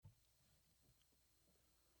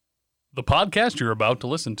The podcast you're about to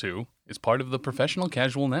listen to is part of the Professional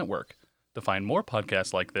Casual Network. To find more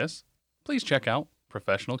podcasts like this, please check out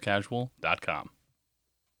professionalcasual.com.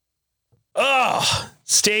 Oh,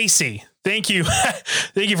 Stacy, thank you.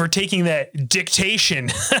 Thank you for taking that dictation.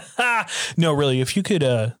 No, really, if you could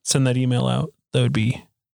send that email out, that'd be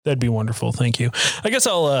wonderful. Thank you. I guess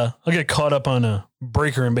I'll get caught up on a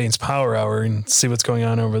Breaker and Bane's Power Hour and see what's going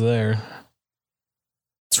on over there.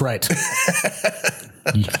 That's right.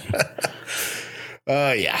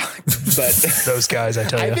 Yeah, but Those guys, I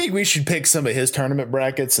tell you. I think we should pick some of his tournament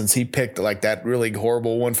brackets since he picked like that really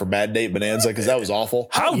horrible one for Bad Date Bonanza because that was awful.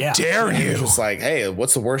 How dare It you? was just like, hey,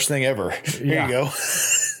 what's the worst thing ever? Here you go.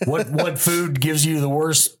 What food gives you the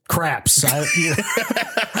worst craps?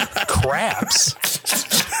 Craps.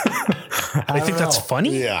 I think that's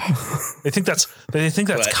funny. Yeah, They think that's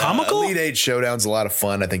but, comical. Elite Eight Showdown's a lot of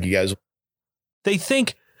fun. I think you guys. They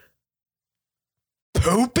think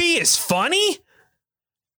poopy is funny?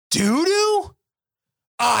 Doo-doo?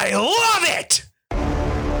 I love it!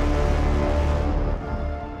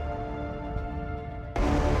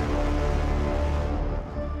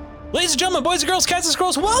 Ladies and gentlemen, boys and girls, cats and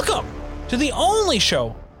squirrels, welcome to the only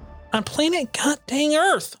show on planet goddamn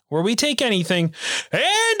Earth where we take anything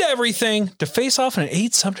and everything to face off in an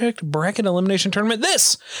 8-subject bracket elimination tournament.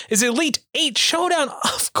 This is Elite 8 Showdown,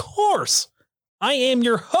 of course. I am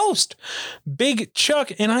your host, Big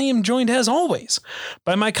Chuck, and I am joined, as always,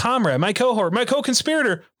 by my comrade, my cohort, my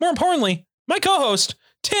co-conspirator, more importantly, my co-host,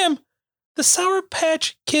 Tim, the Sour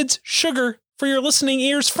Patch Kids sugar for your listening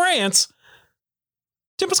ears, France.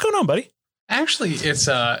 Tim, what's going on, buddy? Actually, it's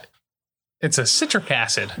a citric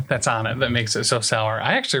acid that's on it that makes it so sour.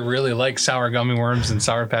 I actually really like sour gummy worms and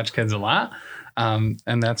Sour Patch Kids a lot, and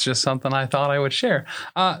that's just something I thought I would share.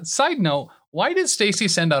 Side note, why did Stacy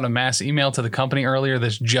send out a mass email to the company earlier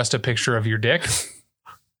that's just a picture of your dick?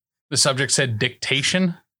 The subject said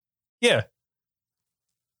dictation. Yeah.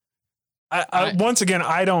 Once again,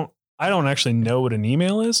 I don't actually know what an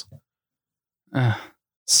email is.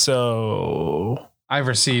 So I've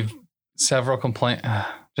received several complaints.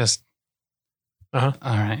 All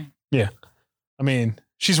right. Yeah. I mean,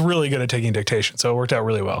 she's really good at taking dictation, so it worked out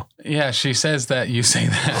really well. Yeah, she says that you say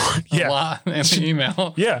that a lot in the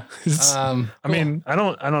email. Yeah. Cool. I mean, I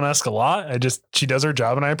don't ask a lot. She does her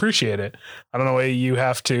job and I appreciate it. I don't know why you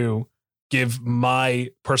have to give my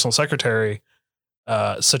personal secretary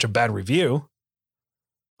such a bad review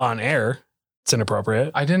on air. It's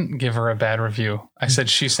inappropriate. I didn't give her a bad review. I said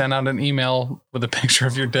she sent out an email with a picture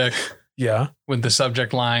of your dick Yeah. with the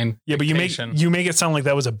subject line. Yeah, but dictation. you make it sound like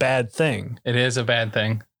that was a bad thing. It is a bad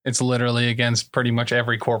thing. It's literally against pretty much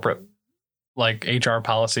every corporate like HR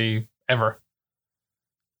policy ever.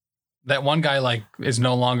 That one guy is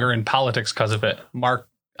no longer in politics because of it. Mark,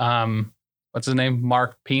 what's his name?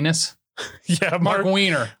 Mark Penis? Yeah, Mark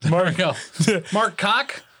Wiener. There we go. Mark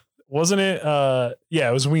Cock? Wasn't it? Yeah,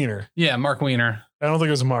 it was Wiener. Yeah, Mark Wiener. I don't think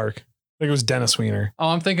it was Mark. I think it was Dennis Wiener. Oh,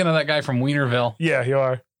 I'm thinking of that guy from Wienerville. Yeah, you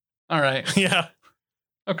are. All right. Yeah.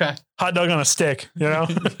 Okay. Hot dog on a stick, you know?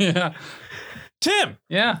 Yeah. Tim,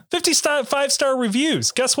 Yeah. 5-star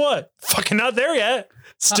reviews. Guess what? Fucking not there yet.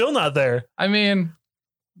 Still not there. I mean,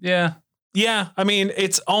 yeah. Yeah, I mean,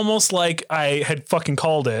 it's almost like I had fucking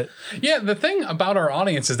called it. Yeah, the thing about our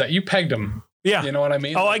audience is that you pegged them. Yeah. You know what I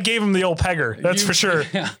mean? Oh, I gave him the old pegger. That's for sure.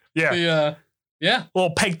 Yeah. Yeah. Yeah.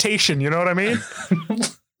 Little pegtation, you know what I mean?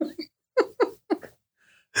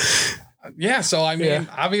 Yeah, so I mean,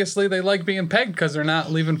 obviously they like being pegged because they're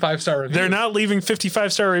not leaving 5-star reviews. They're not leaving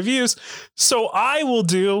 55-star reviews. So I will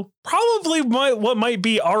do probably what might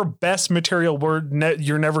be our best material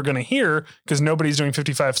you're never going to hear because nobody's doing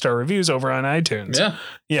 55-star reviews over on iTunes. Yeah.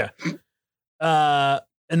 Yeah.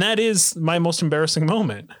 And that is my most embarrassing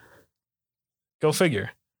moment. Go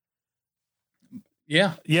figure.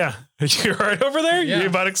 Yeah. Yeah. You all right over there? Yeah. You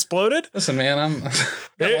about exploded? Listen, man,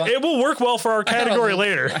 It will work well for our category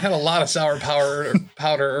later. I had a lot of sour powder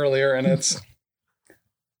earlier, and it's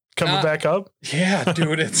Coming back up? Yeah,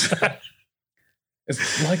 dude, it's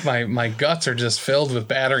like my guts are just filled with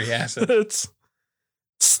battery acid. It's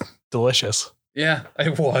delicious. Yeah,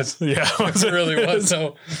 it was. Yeah. It really was.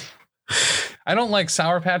 So I don't like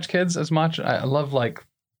Sour Patch Kids as much. I love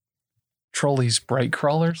Trolleys Bright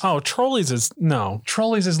Crawlers. Oh, Trolleys is no.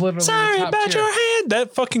 Trolleys is literally Sorry the top about tier. your hand.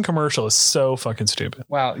 That fucking commercial is so fucking stupid.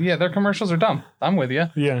 Wow. Yeah, their commercials are dumb. I'm with you.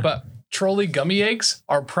 Yeah. But Trolley gummy eggs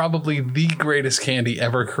are probably the greatest candy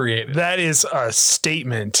ever created. That is a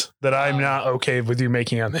statement that I'm not okay with you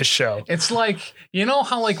making on this show. It's like, you know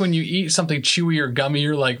how when you eat something chewy or gummy,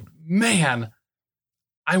 you're like, man,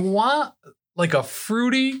 I want a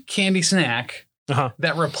fruity candy snack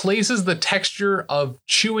that replaces the texture of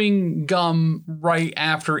chewing gum right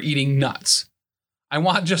after eating nuts. I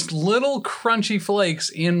want just little crunchy flakes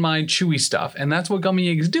in my chewy stuff. And that's what gummy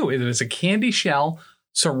eggs do. It is a candy shell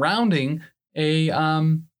surrounding a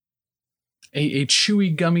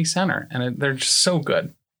chewy gummy center. And they're just so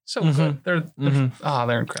good. So good. They're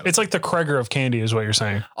incredible. It's like the Kreger of candy is what you're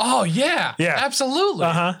saying. Oh, yeah. Yeah. Absolutely.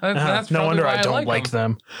 That's no wonder I don't like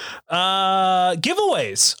them.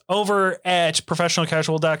 Giveaways over at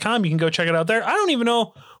professionalcasual.com. You can go check it out there. I don't even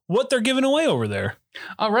know what they're giving away over there.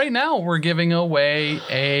 Right now, we're giving away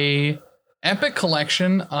a epic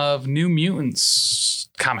collection of New Mutants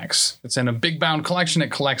comics. It's in a big bound collection.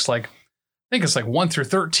 It collects I think it's 1 through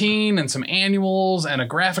 13 and some annuals, and a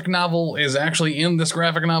graphic novel is actually in this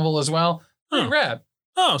graphic novel as well. Pretty rad.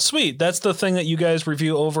 Oh, sweet. That's the thing that you guys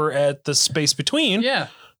review over at the Space Between. Yeah.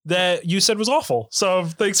 That you said was awful. So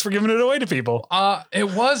thanks for giving it away to people.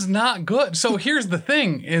 It was not good. So here's the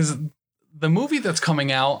thing is the movie that's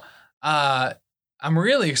coming out, I'm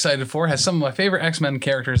really excited for, has some of my favorite X-Men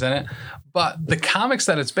characters in it, but the comics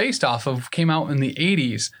that it's based off of came out in the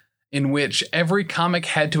 80s, in which every comic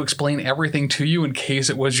had to explain everything to you in case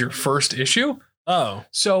it was your first issue. Oh.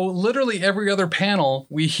 So literally every other panel,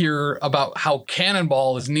 we hear about how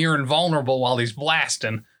Cannonball is near invulnerable while he's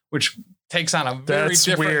blasting, which takes on a very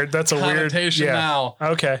different weird. That's a connotation weird, now.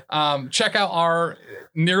 Okay. Check out our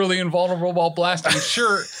nearly invulnerable while blasting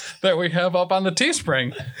shirt that we have up on the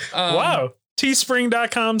Teespring. Wow.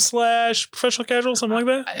 Teespring.com/professional casual, something like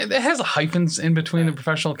that. It has hyphens in between the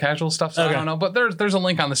professional casual stuff. So I don't know, but there's a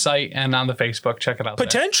link on the site and on the Facebook. Check it out.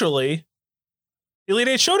 Potentially Elite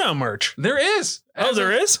 8 Showdown merch. There is. Oh,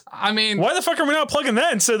 there is? I mean, why the fuck are we not plugging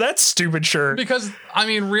that instead of that stupid shirt? Because,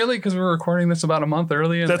 really, because we're recording this about a month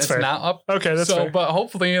early and that's it's fair. not up. Okay, that's fair. But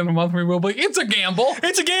hopefully in a month we will be. It's a gamble.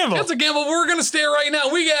 It's a gamble. It's a gamble. We're going to stay right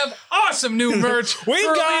now. We have awesome new merch. We've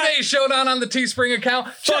got Elite 8 Showdown on the Teespring account.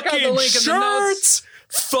 Check out the link in the notes.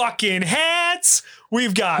 Fucking hats.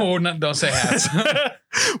 We've got. Oh, no, don't say hats.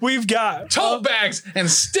 We've got tote bags and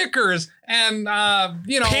stickers and,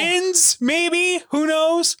 pins, maybe. Who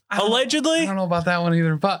knows? Allegedly. I don't know about that one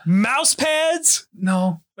either, but. Mouse pads?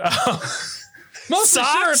 No. Most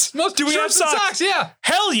socks? Do we have socks? Yeah.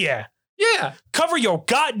 Hell yeah. Yeah. Cover your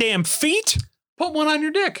goddamn feet. Put one on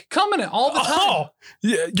your dick. Come in it all the time. Oh,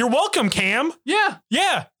 you're welcome, Cam. Yeah.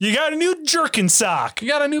 Yeah. You got a new jerkin sock. You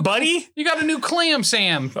got a new buddy. You got a new clam,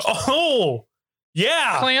 Sam. Oh,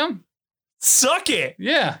 yeah. Clam. Suck it.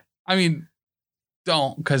 Yeah.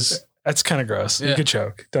 Don't, because that's kind of gross. Yeah. You could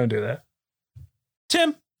choke. Don't do that.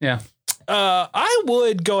 Tim. Yeah. I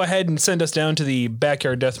would go ahead and send us down to the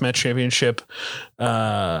Backyard Deathmatch Championship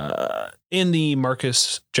in the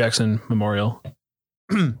Marcus Jackson Memorial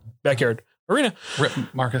Backyard Arena. Rip,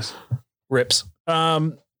 Marcus. Rips.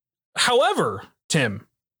 However, Tim,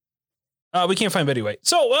 we can't find Betty White.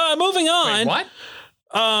 So moving on. Wait, what?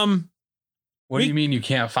 What do you mean you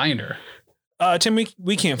can't find her? Tim,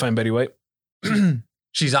 we can't find Betty White.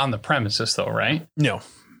 She's on the premises though, right? No.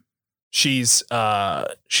 She's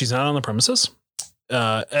not on the premises.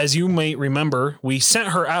 As you might remember, we sent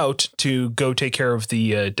her out to go take care of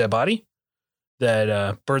the dead body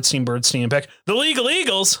that Birdstein and Peck, the Legal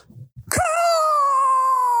Eagles.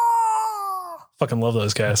 Fucking love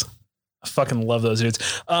those guys. I fucking love those dudes.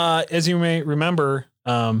 As you may remember,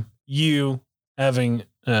 you having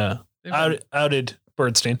outed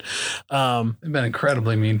Birdstein. They've been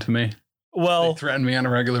incredibly mean to me. Well, they threaten me on a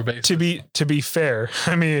regular basis. To be fair,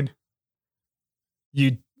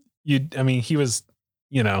 he was,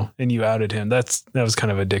 and you outed him. That was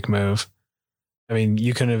kind of a dick move.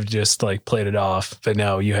 You could have just played it off, but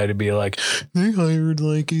no, you had to be like, they hired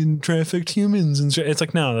and trafficked humans and it's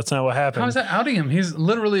like, no, that's not what happened. How is that outing him? He's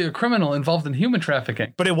literally a criminal involved in human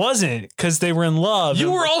trafficking. But it wasn't, because they were in love.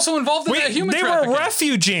 You were also involved in that human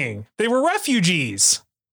trafficking. They were refugees.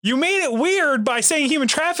 You made it weird by saying human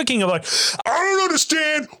trafficking. I don't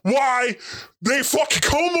understand why they fucking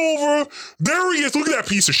come over. There he is. Look at that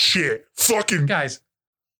piece of shit. Fucking guys.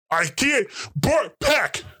 I can't. Burt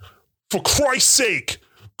Peck, for Christ's sake,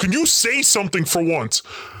 can you say something for once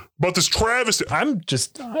about this Travis?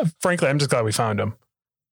 Frankly, I'm just glad we found him.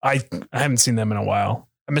 I haven't seen them in a while.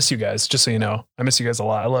 I miss you guys, just so you know. I miss you guys a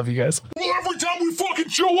lot. I love you guys. Well, every time we fucking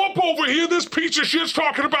show up over here, this piece of shit's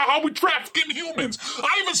talking about how we trafficking humans.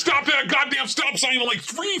 I haven't stopped at a goddamn stop sign in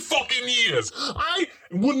 3 fucking years. I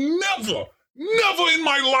would never in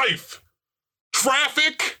my life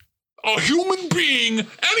traffic a human being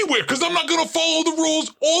anywhere, because I'm not going to follow the rules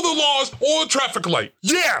or the laws or the traffic light.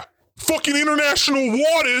 Yeah, fucking international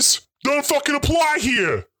waters don't fucking apply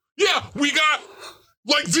here. Yeah, we got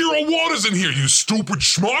Like zero water's in here, you stupid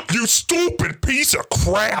schmuck. You stupid piece of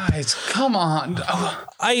crap. Guys, come on. Oh,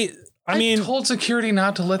 I mean, told security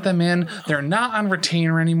not to let them in. They're not on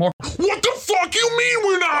retainer anymore. What the fuck you mean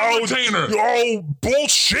we're not on retainer? Oh,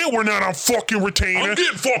 bullshit, we're not on fucking retainer. I'm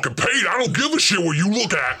getting fucking paid. I don't give a shit what you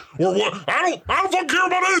look at or what. I don't fucking care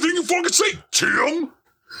about anything you fucking say, Tim.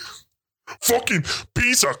 Fucking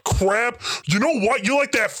piece of crap. You know what? You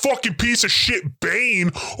like that fucking piece of shit Bane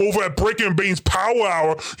over at Breaker and Bane's Power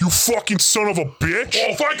Hour, you fucking son of a bitch.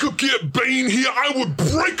 Oh, if I could get Bane here, I would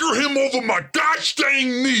breaker him over my gosh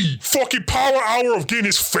dang knee. Fucking Power Hour of getting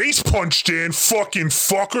his face punched in, fucking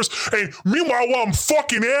fuckers. And meanwhile, while I'm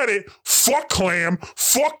fucking at it, fuck Clam,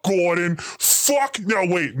 fuck Gordon, fuck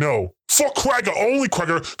Kreger, only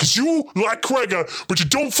Kreger, because you like Kreger, but you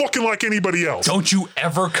don't fucking like anybody else. Don't you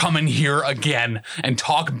ever come in here again and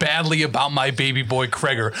talk badly about my baby boy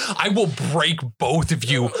Kreger. I will break both of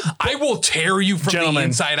you. I will tear you from the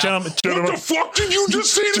inside out. What the fuck did you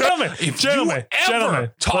just say? If you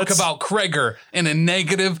ever talk about Kreger in a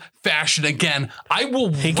negative fashion again, I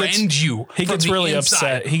will rend you. He gets really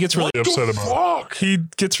upset. He gets really upset about it. He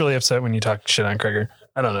gets really upset when you talk shit on Kreger.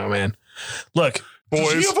 I don't know, man. Look,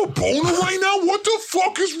 boys. Does he have a boner right now? What the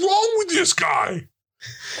fuck is wrong with this guy?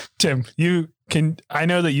 Tim, I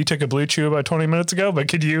know that you took a Blue Chew about 20 minutes ago, but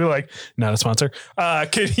could you not a sponsor?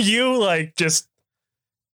 Could you just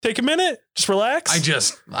take a minute? Just relax?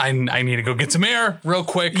 I need to go get some air real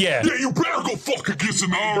quick. Yeah. Yeah, you better go fucking get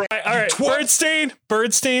some air. All right.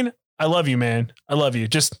 Birdstein, I love you, man. I love you.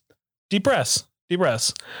 Just deep breaths.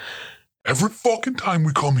 Every fucking time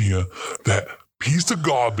we come here, that piece of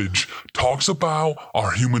garbage talks about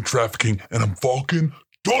our human trafficking, and I'm fucking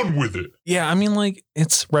done with it. Yeah, I mean,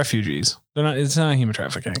 it's refugees. It's not human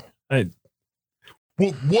trafficking.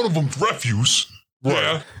 Well, one of them's refuse. Right.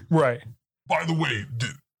 Yeah. Right. By the way,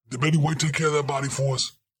 did Betty White take care of that body for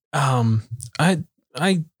us? I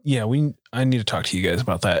need to talk to you guys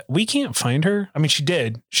about that. We can't find her. I mean, she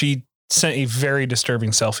did. She sent a very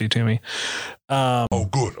disturbing selfie to me. Oh,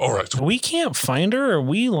 good. All right. So we can't find her. Are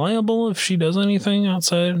we liable if she does anything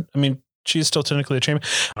outside? I mean, she's still technically a champion.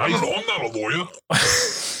 I don't know. I'm not a lawyer.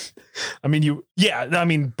 I mean,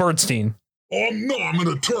 Birdstein. Oh, no, I'm an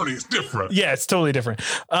attorney. It's different. Yeah, it's totally different.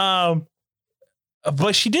 But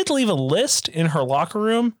she did leave a list in her locker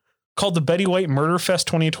room called the Betty White Murder Fest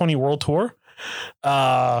 2020 World Tour,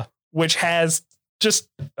 which has just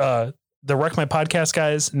the Wreck My Podcast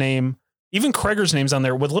guy's name, even Kreger's name's on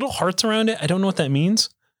there with little hearts around it. I don't know what that means.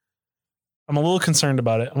 I'm a little concerned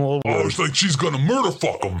about it. It's like she's gonna murder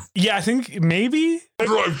fuck him. Yeah, I think maybe.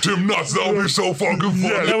 Drive Tim nuts. That would be so fucking funny.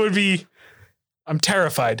 Yeah, that would be. I'm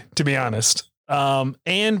terrified, to be honest.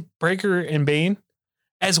 And Breaker and Bane,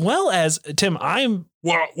 as well as Tim. Well,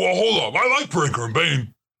 hold up. I like Breaker and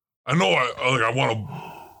Bane. I know. I want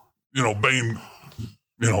to, Bane.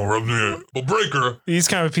 Rub me. But Breaker, he's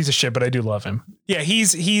kind of a piece of shit, but I do love him. Yeah,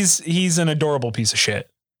 he's an adorable piece of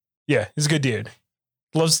shit. Yeah, he's a good dude.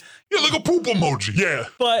 Loves. Yeah, like a poop emoji. Yeah.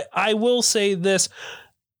 But I will say this.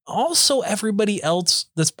 Also, everybody else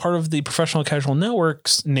that's part of the Professional Casual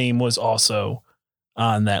Network's name was also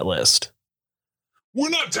on that list. We're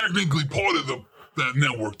not technically part of that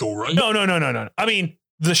network, though, right? No. I mean,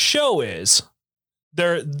 the show is.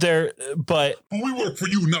 But we work for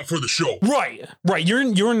you, not for the show. Right.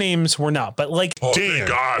 Your names were not, but Dan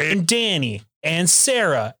and Danny and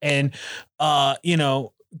Sarah and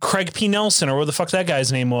Craig P. Nelson, or what the fuck that guy's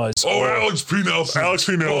name was. Oh, Alex P. Nelson. Oh, I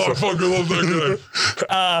fucking love that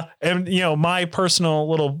guy. And my personal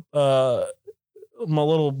little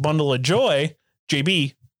bundle of joy,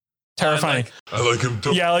 JB, terrifying. I like him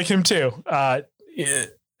too. Yeah, I like him too. Yeah.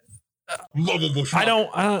 Lovable. I don't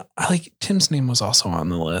like Tim's name was also on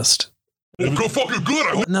the list. Well, go fucking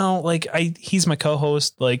good. No, he's my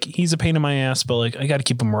co-host. He's a pain in my ass, but I got to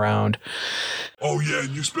keep him around. Oh yeah, and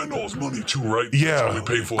you spend all his money too, right? Yeah, That's how we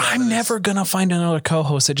pay for it. I'm never gonna find another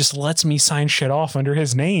co-host that just lets me sign shit off under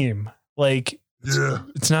his name. Yeah,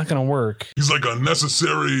 it's not gonna work. He's like a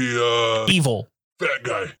necessary evil fat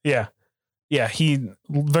guy. Yeah. He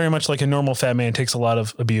very much like a normal fat man takes a lot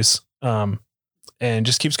of abuse, and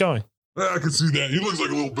just keeps going. Yeah, I can see that. He looks like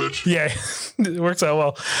a little bitch. Yeah, it works out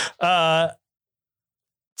well.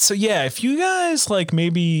 So yeah, if you guys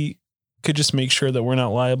maybe could just make sure that we're not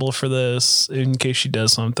liable for this in case she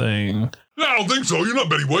does something. No, I don't think so. You're not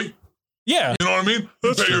Betty White. Yeah. You know what I mean?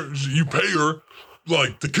 You pay her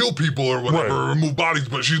to kill people or whatever, or remove bodies,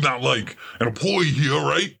 but she's not an employee here,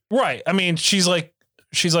 right? Right. I mean, she's like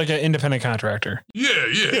an independent contractor.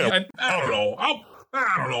 Yeah. I don't know. I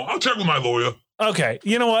don't know. I'll check with my lawyer. Okay,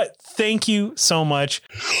 you know what? Thank you so much.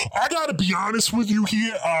 I gotta be honest with you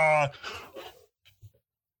here.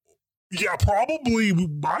 Yeah, probably.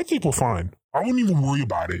 I think we're fine. I wouldn't even worry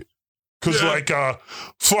about it. Because,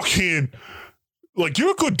 fucking,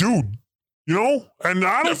 you're a good dude, you know? And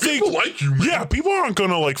I don't think. People like you, man. Yeah, people aren't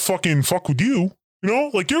going to, fucking fuck with you. You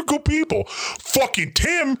know? You're good people. Fucking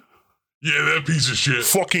Tim. Yeah, that piece of shit.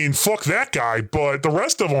 Fucking fuck that guy. But the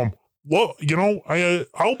rest of them, well, you know,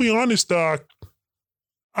 I'll be honest. I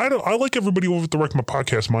like everybody over at the Wreck My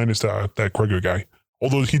Podcast minus that Gregor guy.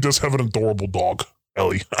 Although he does have an adorable dog,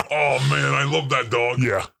 Ellie. Oh, man, I love that dog.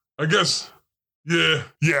 Yeah. I guess... Yeah.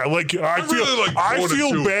 Yeah, I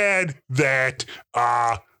feel bad that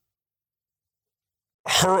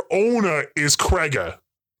her owner is Craiga.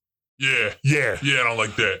 Yeah. Yeah. Yeah, I don't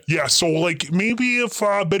like that. Yeah, so maybe if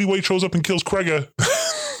Betty White shows up and kills Craiga,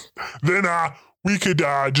 then we could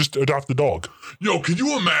just adopt the dog. Yo, can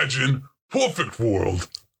you imagine? Perfect world.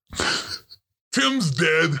 Tim's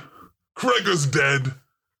dead. Craiga's dead.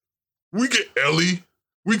 We get Ellie.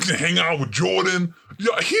 We can hang out with Jordan.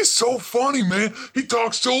 Yeah, he's so funny, man. He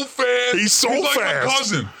talks so fast. He's like my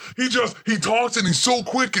cousin. He talks and he's so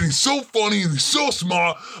quick and he's so funny and he's so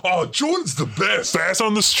smart. Oh, Jordan's the best. Fast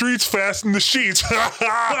on the streets, fast in the sheets. That's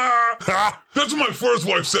what my first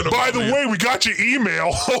wife said about By the me. way, we got your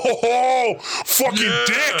email. Fucking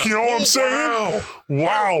dick, you know what I'm saying?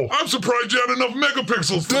 Wow. I'm surprised you had enough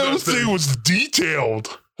megapixels for That that thing was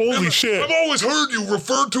detailed. Holy shit. I've always heard you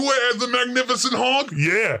refer to it as the Magnificent Hog.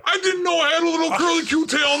 Yeah. I didn't know I had a little curly Q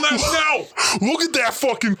tail on that snout. Look at that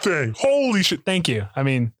fucking thing. Holy shit. Thank you. I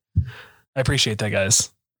mean, I appreciate that, guys.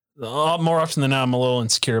 More often than not, I'm a little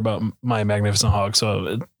insecure about my Magnificent Hog,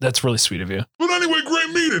 so that's really sweet of you. But anyway, great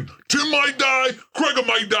meeting. Tim might die. Craiga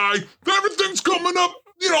might die. Everything's coming up,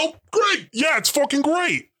 great. Yeah, it's fucking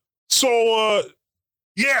great. So,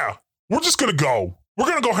 yeah, we're just gonna go. We're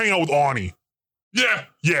gonna go hang out with Arnie. Yeah.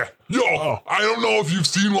 Yeah. Yo, I don't know if you've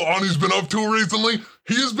seen what Arnie's been up to recently.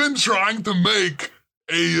 He has been trying to make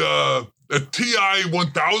a TI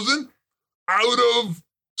 1000 out of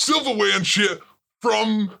silverware and shit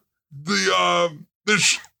from the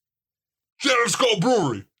Shattered Skull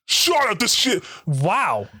Brewery. Shut up, this shit.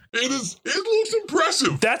 Wow. It looks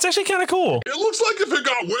impressive. That's actually kind of cool. It looks like if it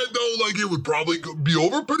got wet though, it would probably be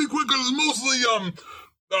over pretty quick because it's mostly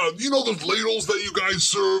those ladles that you guys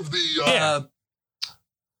serve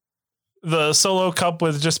the solo cup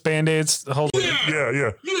with just Band-Aids. Yeah.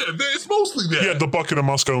 Yeah, it's mostly that. Yeah, the bucket of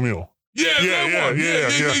Moscow Mule. Yeah.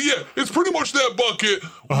 It's pretty much that bucket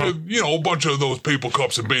with, a bunch of those paper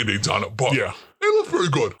cups and Band-Aids on it. But yeah, it looks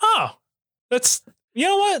pretty good. Oh, that's, you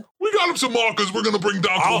know what? We got him some markers we're going to bring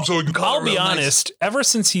down to him so he can color. I'll be honest. Nice. Ever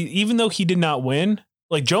since even though he did not win,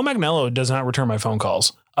 Joe Magnello does not return my phone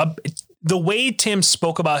calls. The way Tim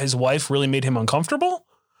spoke about his wife really made him uncomfortable.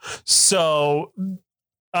 So,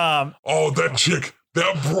 that chick,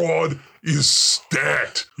 that broad is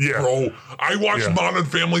stacked, bro. I watched Modern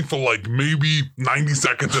Family for maybe 90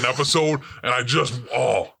 seconds an episode, and I just,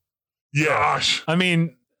 gosh. I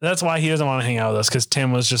mean, that's why he doesn't want to hang out with us, because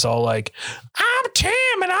Tim was just all like, I'm Tim,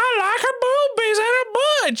 and I like her boobies and her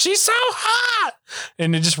butt. She's so hot.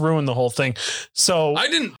 And it just ruined the whole thing. So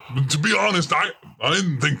to be honest, I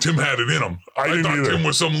didn't think Tim had it in him. I thought Tim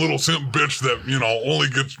was some little simp bitch that, only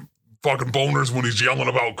gets fucking boners when he's yelling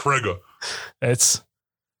about Craiga. It's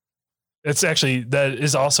actually, that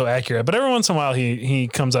is also accurate, but every once in a while he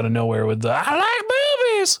comes out of nowhere with the I like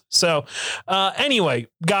boobies. So anyway,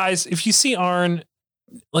 guys, if you see Arn,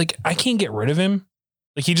 I can't get rid of him.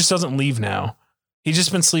 He just doesn't leave now. He's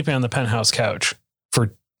just been sleeping on the penthouse couch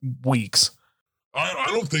for weeks. I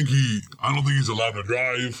don't think he's allowed to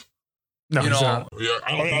drive. No, he's not. Yeah,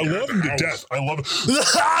 I love him to death. I love it.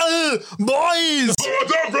 Boys!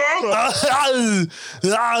 What's up,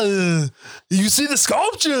 bro? You see the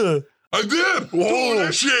sculpture? I did. Whoa,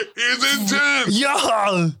 that shit is intense.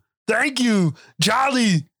 Yeah, thank you,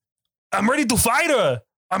 Charlie. I'm ready to fight her.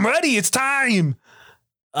 I'm ready. It's time.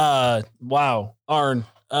 Wow, Arn.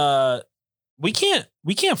 We can't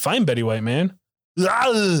find Betty White, man.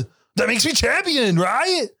 That makes me champion,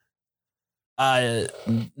 right?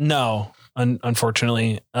 No,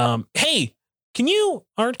 unfortunately. Hey, can you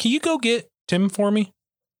go get Tim for me?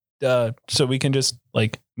 So we can just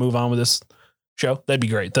move on with this show. That'd be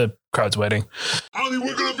great. The crowd's waiting. Honey,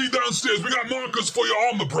 we're gonna be downstairs. We got markers for your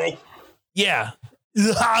armor, bro. Yeah.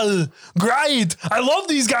 Great. I love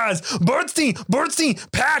these guys.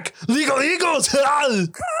 Birdstein, Pack, Legal Eagles.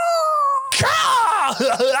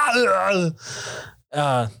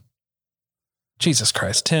 Jesus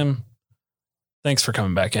Christ, Tim. Thanks for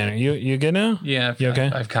coming back in. Are you good now? Yeah. You okay?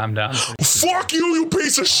 I've calmed down. Fuck you, you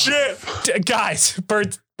piece of shit. Guys,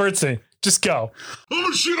 Birdstein, Just go. I'm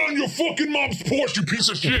gonna shit on your fucking mom's porch, you piece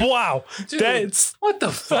of shit. Wow. Dude, That's what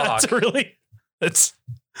the fuck? that's a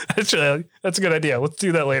good idea. Let's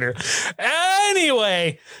do that later.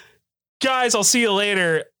 Anyway, guys, I'll see you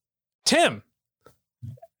later. Tim.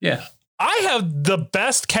 Yeah. I have the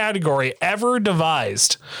best category ever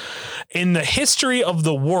devised in the history of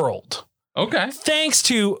the world. Okay. Thanks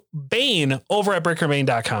to Bane over at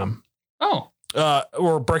BreakerBane.com. Oh.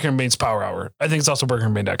 Or Breaker and Bane's Power Hour. I think it's also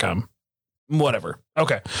BreakerandBane.com. Whatever.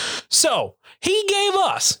 Okay. So he gave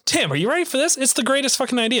us, Tim, are you ready for this? It's the greatest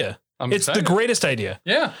fucking idea. It's excited. the greatest idea.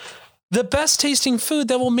 Yeah. The best tasting food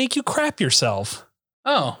that will make you crap yourself.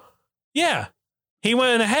 Oh. Yeah. He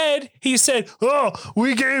went ahead. He said, "Oh,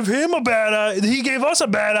 he gave us a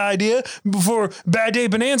bad idea for Bad Day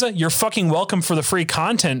Bonanza." You're fucking welcome for the free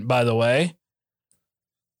content, by the way.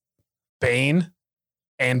 Bane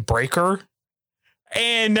and Breaker.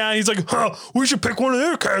 And now he's like, "Oh, we should pick one of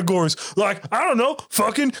their categories. Like, I don't know,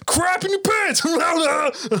 fucking crap in your pants."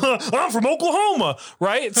 I'm from Oklahoma,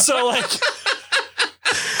 right? So like,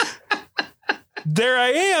 there I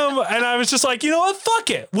am. And I was just like, you know what? Fuck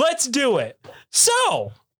it. Let's do it.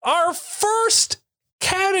 So our first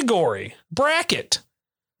category bracket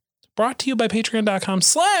brought to you by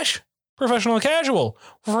patreon.com/professional casual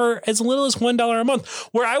for as little as $1 a month,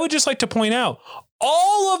 where I would just like to point out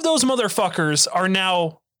all of those motherfuckers are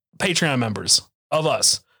now Patreon members of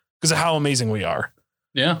us because of how amazing we are.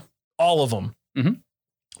 Yeah. All of them. Mm-hmm.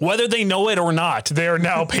 Whether they know it or not, they are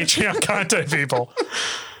now Patreon content people.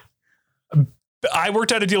 I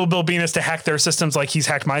worked out a deal with Bill Venus to hack their systems like he's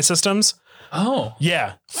hacked my systems. Oh.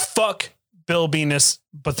 Yeah. Fuck Bill Venus,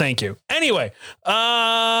 but thank you. Anyway,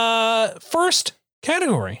 first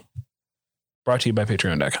category brought to you by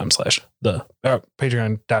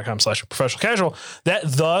patreon.com/professional casual. That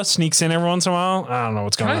the sneaks in every once in a while. I don't know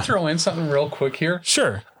what's going on. Can I throw in something real quick here?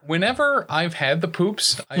 Sure. Whenever I've had the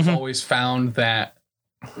poops, I've always found that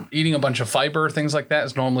eating a bunch of fiber, things like that,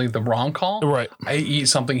 is normally the wrong call. Right. I eat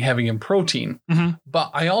something heavy in protein,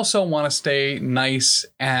 but I also want to stay nice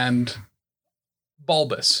and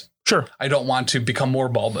bulbous. Sure. I don't want to become more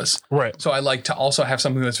bulbous. Right. So I like to also have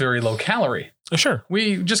something that's very low calorie. Sure.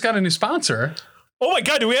 We just got a new sponsor. Oh my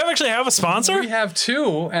God. Do we actually have a sponsor? We have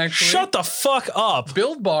two, actually. Shut the fuck up.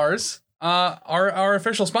 Build Bars are our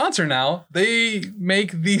official sponsor now. They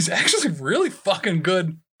make these actually really fucking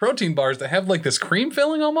good protein bars that have like this cream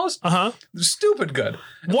filling almost. Uh-huh. They're stupid good.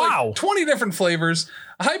 And Wow. like 20 different flavors,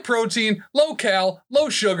 high protein, low cal, low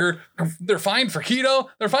sugar. They're fine for keto.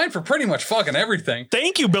 They're fine for pretty much fucking everything.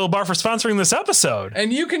 Thank you, Bill Bar, for sponsoring this episode.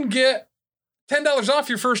 And you can get $10 off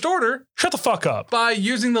your first order Shut the fuck up. by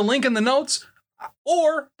using the link in the notes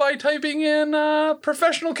or by typing in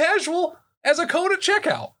professional casual as a code at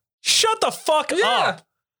checkout. Shut the fuck Yeah. up.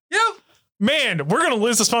 Yep. Man, we're going to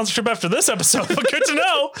lose the sponsorship after this episode, but good to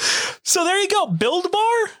know. So there you go. Build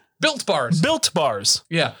Bar? Built Bars. Built Bars.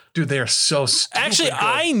 Yeah. Dude, they are so stupid Actually, good.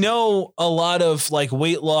 I know a lot of like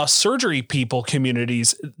weight loss surgery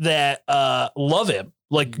communities that love it.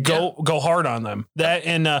 Like go hard on them. That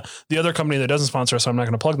and the other company that doesn't sponsor us, so I'm not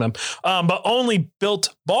going to plug them. But only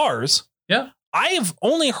Built Bars. Yeah. I have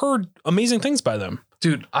only heard amazing things by them.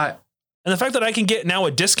 Dude, And the fact that I can get now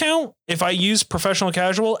a discount if I use professional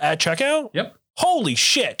casual at checkout. Yep. Holy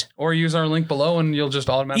shit. Or use our link below and you'll just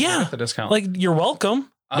automatically Yeah. get the discount. Like, you're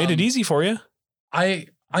welcome. Made it easy for you.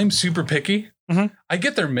 I'm super picky. Mhm. I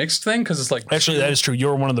get their mixed thing because it's like Actually, that is true.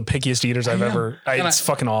 You're one of the pickiest eaters I've am. ever. And It's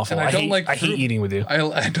fucking awful. and I don't like I hate fruit. eating with you. I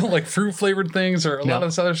don't like fruit flavored things or a lot of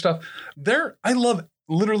this other stuff. I love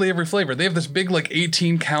literally every flavor. They have this big like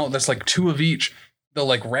 18 count that's like 2 of each. The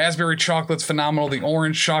like raspberry chocolate's phenomenal. The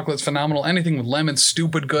orange chocolate's phenomenal. Anything with lemon,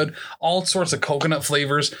 stupid good. All sorts of coconut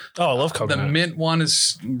flavors. Oh, I love coconut. The mint one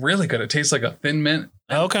is really good. It tastes like a thin mint.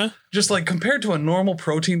 Okay. Just like compared to a normal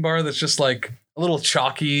protein bar that's just like a little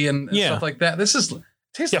chalky and Yeah. stuff like that. This is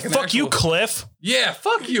tastes Yeah, like an fuck you, actual- Cliff. Yeah,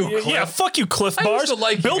 fuck you, Cliff. Yeah, fuck you, Cliff I Bars. used to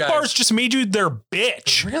like you Built guys. Bars just made you their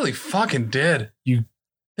bitch. Really fucking did.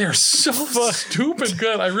 They're so stupid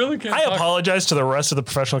good. I really can't. I apologize to the rest of the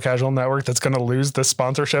Professional Casual Network that's going to lose the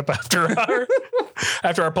sponsorship after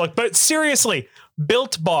our plug. But seriously,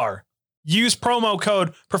 Built Bar. Use promo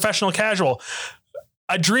code Professional Casual.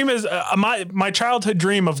 A dream is my childhood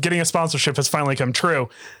dream of getting a sponsorship has finally come true.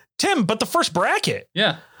 Tim, but the first bracket,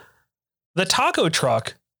 Yeah. the taco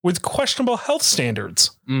truck with questionable health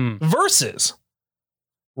standards versus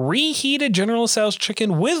reheated General Tso's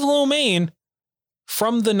chicken with lo mein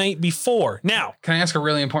from the night before. Now, Can I ask a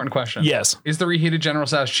really important question? yes. Is the reheated General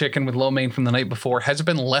Tso's chicken with lo mein from the night before, has it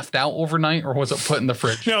been left out overnight or was it put in the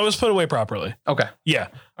fridge? No, it was put away properly. Okay. Yeah.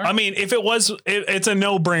 I mean, if it was, it's a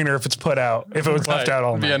no-brainer if it's put out. If it was left out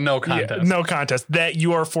all night. Yeah, no contest. No contest. That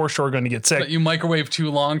you are for sure going to get sick. But you microwave too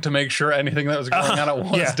long to make sure anything that was going on it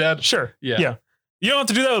was yeah, dead. Sure. Yeah. You don't have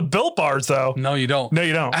to do that with Built Bars, though. No, you don't. No,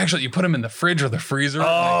 you don't. Actually, you put them in the fridge or the freezer and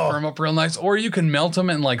Oh. they firm up real nice. Or you can melt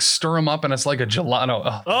them and like stir them up and it's like a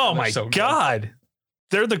gelato. Oh they're my so good. God.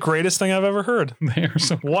 They're the greatest thing I've ever heard. They are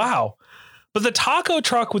so good. Wow. But the taco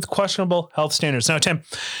truck with questionable health standards. Now, Tim,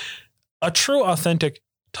 a true authentic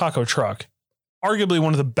taco truck, arguably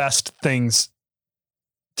one of the best things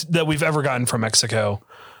that we've ever gotten from Mexico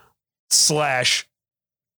 /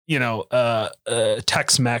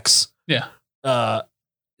 Tex-Mex. Yeah.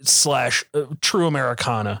 / true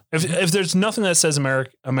Americana. If there's nothing that says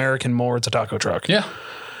American more, it's a taco truck. Yeah,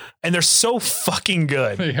 And they're so fucking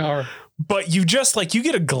good. they are. But you just you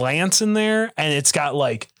get a glance in there and it's got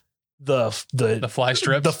like the fly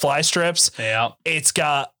strips. The fly strips. Yeah. It's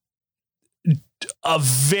got a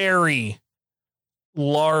very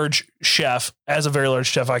large chef. As a very large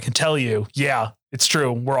chef, I can tell you, yeah, it's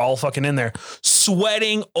true. We're all fucking in there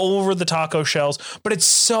sweating over the taco shells, but it's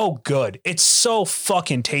so good. It's so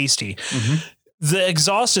fucking tasty. Mm-hmm. The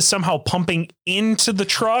exhaust is somehow pumping into the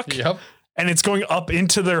truck Yep. and it's going up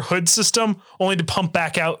into their hood system only to pump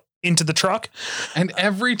back out into the truck. And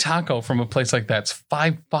every taco from a place like that's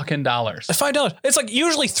 $5. It's $5. It's like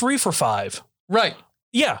usually 3 for $5. Right.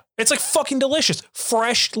 Yeah, it's like fucking delicious.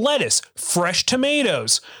 Fresh lettuce, fresh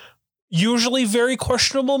tomatoes, usually very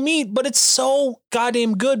questionable meat, but it's so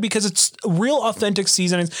goddamn good because it's real authentic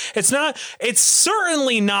seasonings. It's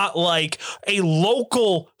certainly not like a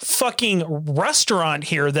local fucking restaurant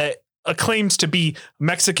here that claims to be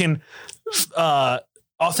Mexican,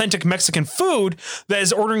 authentic Mexican food that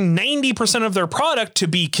is ordering 90% of their product to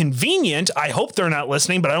be convenient. I hope they're not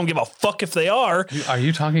listening, but I don't give a fuck if they are. Are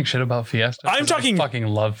you talking shit about Fiesta? I'm 'Cause I talking- fucking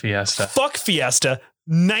love Fiesta. Fuck Fiesta.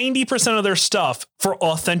 90% of their stuff for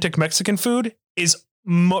authentic Mexican food is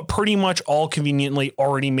pretty much all conveniently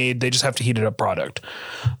already made. They just have to heat it up product.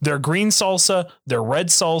 Their green salsa, their red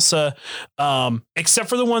salsa, except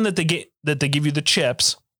for the one that they give you the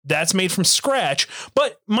chips. That's made from scratch.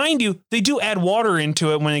 But mind you, they do add water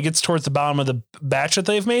into it when it gets towards the bottom of the batch that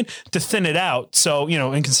they've made to thin it out. So,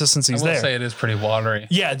 inconsistencies I will there. say it is pretty watery.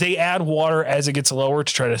 Yeah, they add water as it gets lower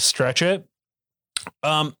to try to stretch it.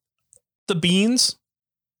 The beans,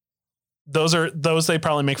 those they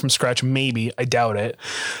probably make from scratch. Maybe, I doubt it.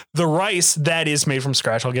 The rice, that is made from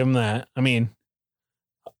scratch. I'll give them that. I mean,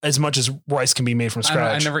 as much as rice can be made from I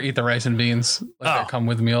scratch. never eat the rice and beans that Oh. come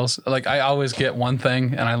with meals. Like I always get one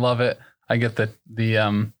thing and I love it. I get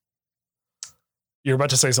the You're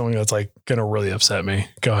about to say something that's like gonna really upset me.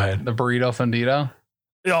 Go ahead. burrito fundito.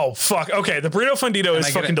 Oh fuck. Okay, the burrito fundito is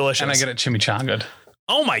fucking delicious. And I get it chimichanga'd.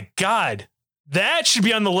 Oh my god, that should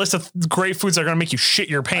be on the list of great foods that are gonna make you shit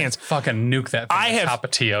your pants. Fucking nuke that thing. I have-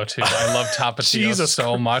 Tapatio too. I love Tapatio Jesus so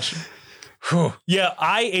Christ. much. Whew. Yeah,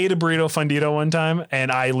 I ate a burrito fundito one time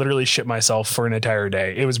and I literally shit myself for an entire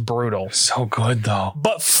day. It was brutal. So good though.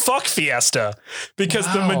 But fuck Fiesta,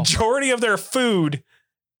 because the Wow. majority of their food,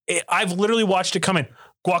 I've literally watched it come in.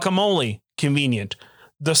 Guacamole, convenient.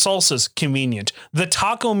 The salsa's convenient. The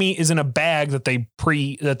taco meat is in a bag that they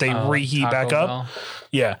reheat Taco back up. Bell.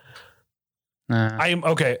 Yeah, Nah. I'm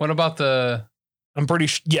okay. What about I'm pretty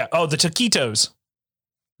yeah. Oh, the taquitos.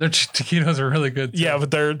 their taquitos are really good too. Yeah, but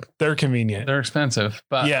they're convenient. They're expensive.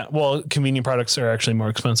 But Yeah, well, convenient products are actually more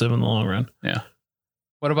expensive in the long run.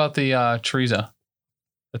 what about the chorizo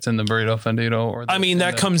that's in the burrito fundito? Or I mean,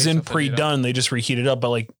 that comes in queso fundito? pre-done. They just reheat it up, but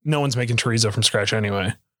like no one's making chorizo from scratch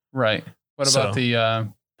anyway. Right. What So- about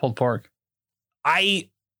the pulled pork? I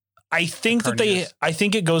think Carnitas. I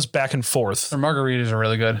think it goes back and forth, Their margaritas are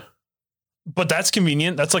really good. but that's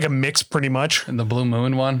convenient. That's like a mix pretty much. And the blue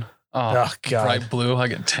moon one. Oh, God. Bright blue. I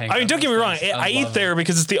get tanked. I mean, don't get me wrong. I eat love there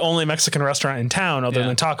because it's the only Mexican restaurant in town other Yeah.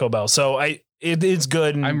 than Taco Bell. So it's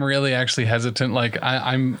good. And I'm really actually hesitant. Like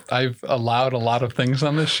I've allowed a lot of things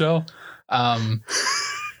on this show.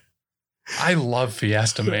 I love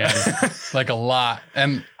Fiesta, man. Like a lot.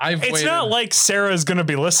 And I've it's waited. not like Sarah's going to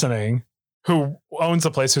be listening, who owns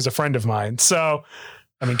the place, who's a friend of mine. So,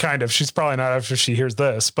 I mean, kind of. She's probably not after she hears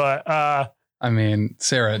this, but I mean,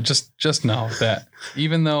 Sarah, just know that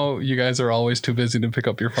even though you guys are always too busy to pick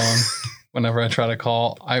up your phone whenever I try to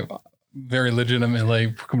call, I very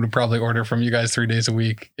legitimately could probably order from you guys 3 days a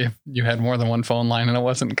week if you had more than one phone line and I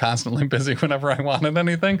wasn't constantly busy whenever I wanted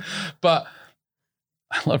anything. But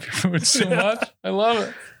I love your food so much. I love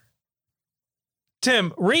it.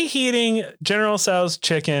 Tim, reheating General Tso's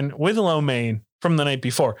chicken with lo mein from the night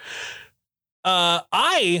before.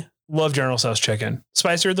 I love General Tso's chicken.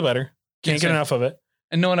 Spicier the better. Can't get enough of it.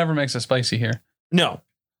 And no one ever makes it spicy here. No.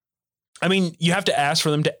 I mean, you have to ask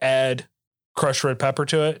for them to add crushed red pepper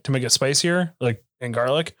to it to make it spicier, like and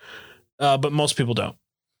garlic. But most people don't.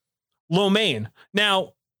 Lo mein.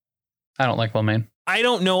 Now, I don't like lo mein. I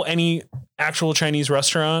don't know any actual Chinese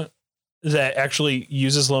restaurant that actually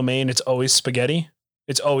uses lo mein. It's always spaghetti.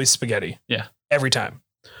 It's always spaghetti. Yeah. Every time.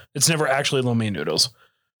 It's never actually lo mein noodles.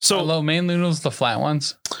 So lo mein noodles, the flat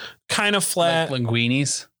ones, kind of flat. like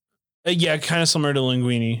linguinis. Yeah, kind of similar to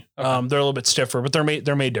linguine. Okay. They're a little bit stiffer, but they're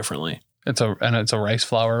made differently. It's a rice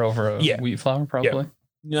flour over a wheat flour, probably.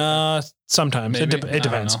 Sometimes Maybe. it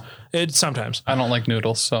depends. I don't know. It sometimes. I don't like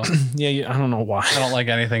noodles, so Yeah, I don't know why. I don't like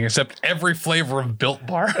anything except every flavor of Built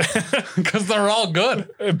Bar because they're all good.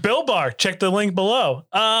 Built Bar. Check the link below.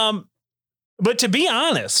 But to be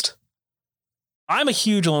honest, I'm a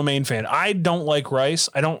huge lo mein fan. I don't like rice.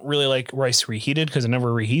 I don't really like rice reheated because it never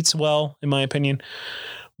reheats well, in my opinion.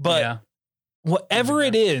 But yeah. whatever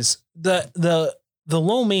it is, the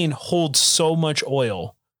lo mein holds so much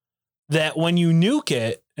oil that when you nuke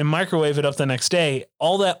it and microwave it up the next day,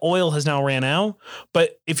 all that oil has now ran out.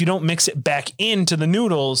 But if you don't mix it back into the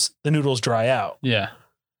noodles dry out. Yeah.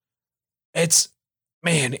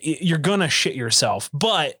 You're gonna shit yourself.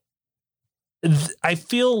 But I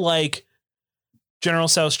feel like General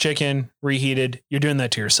Tso's chicken reheated, you're doing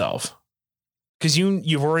that to yourself. Because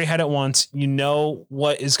you've already had it once. You know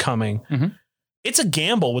what is coming. Mm-hmm. It's a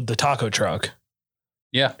gamble with the taco truck.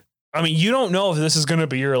 Yeah. I mean, you don't know if this is going to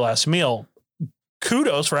be your last meal.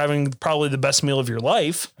 Kudos for having probably the best meal of your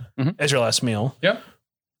life as your last meal. Yep.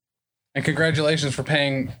 And congratulations for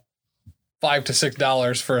paying $5 to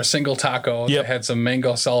 $6 for a single taco that had some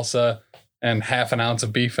mango salsa and half an ounce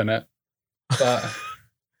of beef in it. But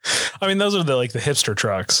I mean, those are the hipster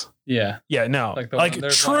trucks. Yeah. Yeah, no. Like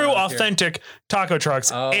true, authentic taco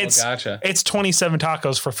trucks. Oh, gotcha. It's 27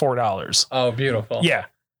 tacos for $4. Oh, beautiful. Yeah.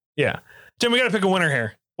 Yeah. Tim, we got to pick a winner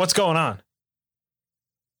here. What's going on?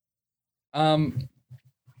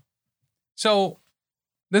 So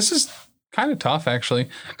this is kind of tough actually,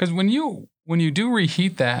 because when you do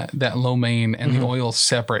reheat that lo mein and the oil's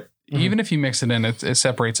separate, even if you mix it in, it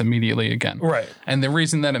separates immediately again. Right. And the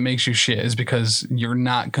reason that it makes you shit is because you're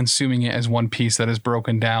not consuming it as one piece that is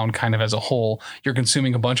broken down kind of as a whole. You're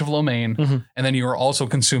consuming a bunch of lo mein, and then you are also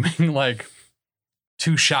consuming like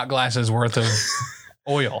 2 shot glasses worth of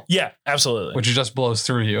oil. Yeah, absolutely. Which just blows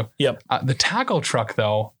through you. Yep. The taco truck,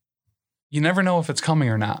 though, you never know if it's coming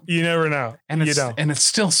or not. You never know. And it's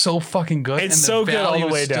still so fucking good. It's and so good all the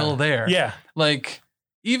way down. Still there. Yeah. Like,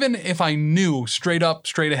 even if I knew straight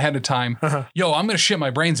ahead of time, yo, I'm going to shit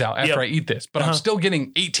my brains out after I eat this, but I'm still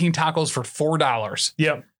getting 18 tacos for $4.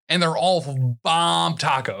 Yep. And they're all bomb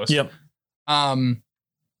tacos. Yep.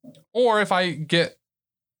 Or if I get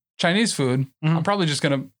Chinese food, I'm probably just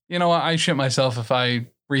going to, I shit myself if I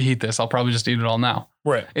reheat this. I'll probably just eat it all now.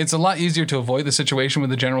 Right. It's a lot easier to avoid the situation with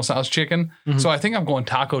the General Tso's chicken. So I think I'm going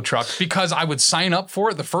taco truck because I would sign up for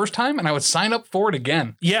it the first time and I would sign up for it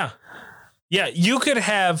again. Yeah. Yeah. You could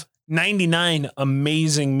have 99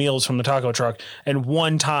 amazing meals from the taco truck and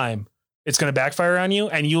one time it's going to backfire on you.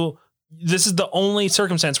 And this is the only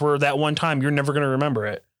circumstance where that one time you're never going to remember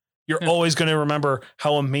it. You're always going to remember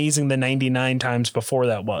how amazing the 99 times before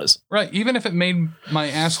that was. Right. Even if it made my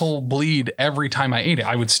asshole bleed every time I ate it,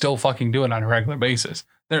 I would still fucking do it on a regular basis.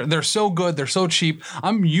 They're so good. They're so cheap.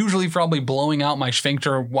 I'm usually probably blowing out my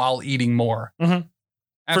sphincter while eating more. Absolutely.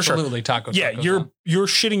 For sure. Taco. Yeah. You're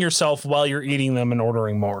shitting yourself while you're eating them and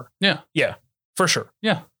ordering more. Yeah. Yeah. For sure.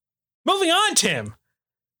 Yeah. Moving on, Tim.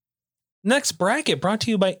 Next bracket brought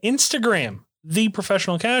to you by Instagram, The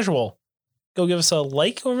Professional Casual. Go give us a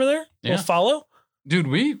like over there. Yeah. We'll follow. Dude,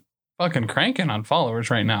 we fucking cranking on followers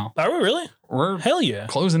right now. Are we really? We're hell yeah.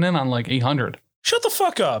 Closing in on like 800. Shut the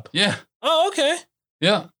fuck up. Yeah. Oh, okay.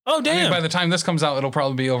 Yeah. Oh, damn. I mean, by the time this comes out, it'll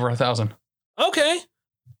probably be over 1,000. Okay.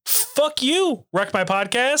 Fuck you, Wreck My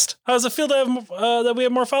Podcast. How does it feel to have that we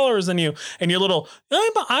have more followers than you? And your little,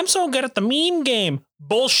 I'm so good at the meme game.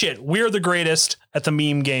 Bullshit. We're the greatest at the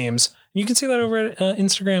meme games. You can see that over at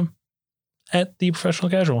Instagram at The Professional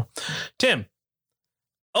Casual. Tim,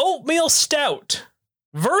 oatmeal stout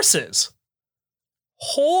versus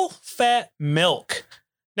whole fat milk.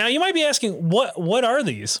 Now you might be asking, what are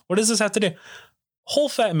these? What does this have to do? Whole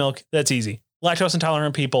fat milk, that's easy. Lactose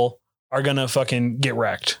intolerant people are gonna fucking get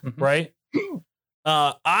wrecked, right? I'm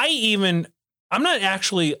not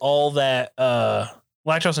actually all that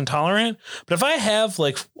lactose intolerant, but if I have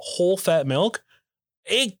like whole fat milk,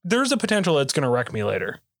 there's a potential it's gonna wreck me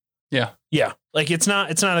later. Yeah. Like it's not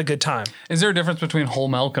a good time. Is there a difference between whole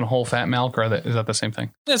milk and whole fat milk, or is that the same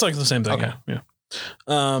thing? It's like the same thing. Okay. Yeah.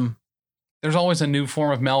 There's always a new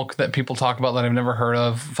form of milk that people talk about that I've never heard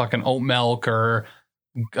of. Fucking oat milk or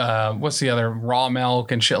what's the other, raw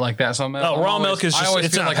milk and shit like that. So raw milk is just,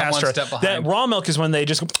 it's not I'm one pasteurized. step behind. That raw milk is when they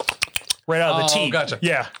just right out of the tea. Gotcha.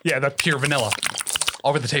 Yeah. The Pure vanilla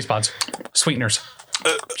over the taste buds, sweeteners.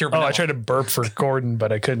 Pure vanilla. I tried to burp for Gordon,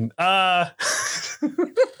 but I couldn't. I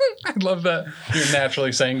love that you're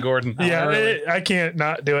naturally saying Gordon. I can't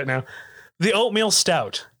not do it now. The oatmeal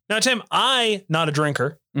stout. Now, Tim, not a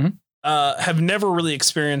drinker, have never really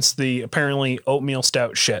experienced the apparently oatmeal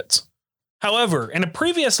stout shits. However, in a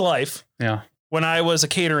previous life, when I was a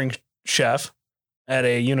catering chef at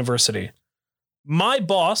a university, my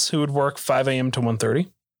boss, who would work 5 a.m. to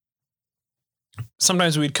 1:30,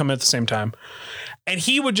 sometimes we'd come in at the same time, and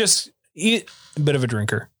he would just eat a bit of a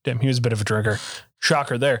drinker. Damn, he was a bit of a drinker.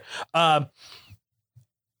 Shocker there.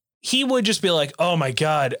 He would just be like, oh my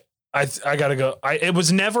God, I gotta go. It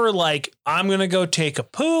was never like, I'm going to go take a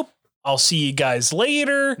poop. I'll see you guys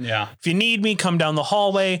later. Yeah. If you need me, come down the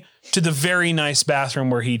hallway to the very nice bathroom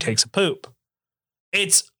where he takes a poop.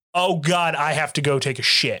 It's, oh God, I have to go take a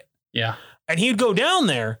shit. Yeah. And he'd go down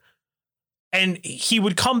there and he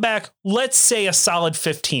would come back, let's say a solid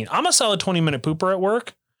 15. I'm a solid 20-minute pooper at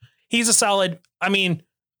work. He's a solid, on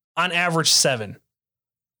average 7.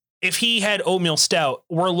 If he had oatmeal stout,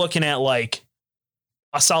 we're looking at like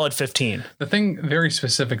a solid 15. The thing very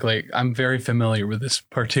specifically, I'm very familiar with this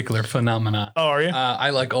particular phenomena. Oh, are you? I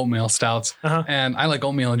like oatmeal stouts and I like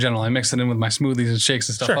oatmeal in general. I mix it in with my smoothies and shakes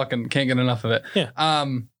and stuff. Sure. Fucking can't get enough of it. Yeah.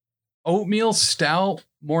 Oatmeal stout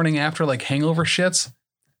morning after, like hangover shits,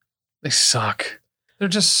 they suck. They're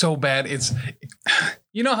just so bad. It's,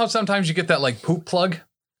 you know how sometimes you get that like poop plug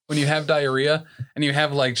when you have diarrhea and you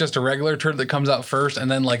have like just a regular turd that comes out first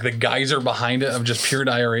and then like the geyser behind it of just pure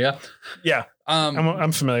diarrhea. Yeah.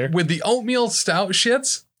 I'm familiar with the oatmeal stout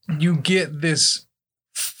shits. You get this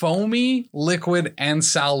foamy, liquid, and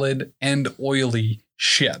solid and oily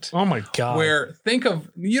shit. Oh my God. Where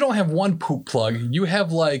you don't have one poop plug. You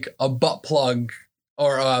have like a butt plug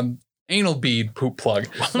or anal bead poop plug.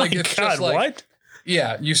 Oh like my it's God, just like, what?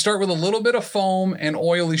 Yeah, you start with a little bit of foam and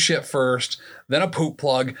oily shit first, then a poop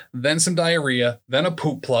plug, then some diarrhea, then a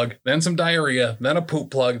poop plug, then some diarrhea, then a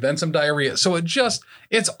poop plug, then some diarrhea. So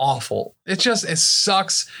it's awful. It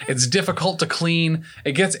sucks. It's difficult to clean.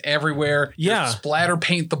 It gets everywhere. Yeah. You splatter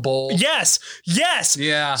paint the bowl. Yes.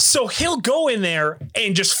 Yeah. So he'll go in there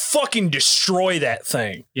and just fucking destroy that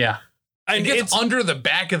thing. Yeah. And it gets under the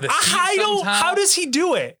back of the seat how does he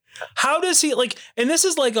do it? How does he and this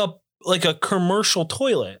is like a commercial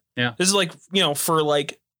toilet. Yeah. This is like, for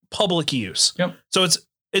like public use. Yep. So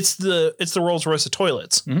it's the Rolls Royce of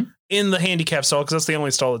toilets in the handicap stall, because that's the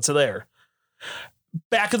only stall that's there.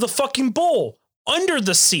 Back of the fucking bowl, under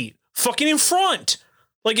the seat, fucking in front.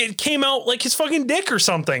 Like it came out like his fucking dick or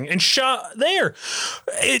something and shot there.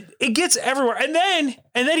 It gets everywhere. And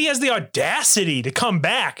then he has the audacity to come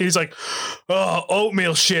back and he's like, oh,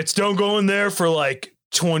 oatmeal shits, don't go in there for like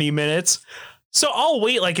 20 minutes. So I'll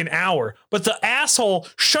wait like an hour, but the asshole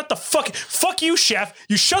fuck you, chef.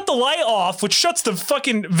 You shut the light off, which shuts the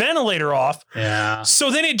fucking ventilator off. Yeah.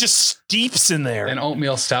 So then it just steeps in there. And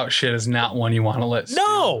oatmeal stout shit is not one you want to let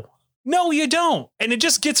stew. No, you don't. And it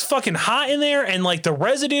just gets fucking hot in there. And like the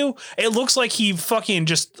residue, it looks like he fucking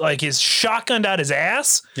just like is shotgunned out his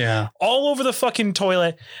ass. Yeah. All over the fucking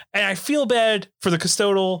toilet. And I feel bad for the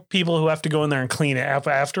custodial people who have to go in there and clean it up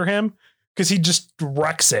after him, because he just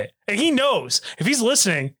wrecks it. And he knows, if he's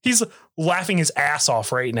listening, he's laughing his ass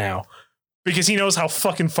off right now because he knows how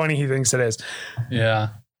fucking funny he thinks it is. Yeah.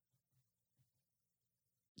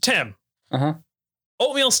 Tim.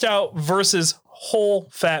 Oatmeal stout versus whole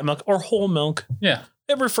fat milk or whole milk. Yeah.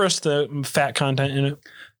 It refers to the fat content in it.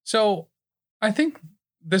 So I think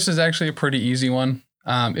this is actually a pretty easy one.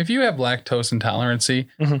 If you have lactose intolerancy,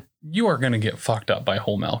 you are going to get fucked up by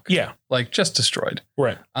whole milk. Yeah. Like just destroyed.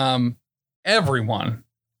 Right. Everyone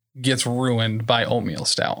gets ruined by oatmeal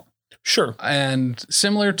stout. Sure. And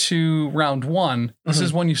similar to round 1, this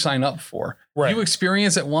is one you sign up for. Right. You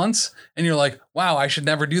experience it once and you're like, wow, I should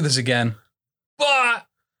never do this again. But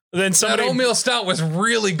then that oatmeal stout was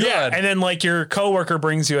really good. Yeah, and then like your coworker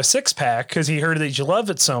brings you a 6-pack because he heard that you love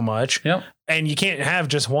it so much. Yep. And you can't have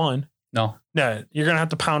just one. No, you're gonna have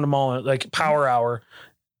to pound them all like power hour,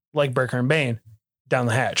 like Breaker and Bane, down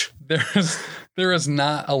the hatch. There is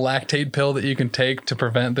not a lactate pill that you can take to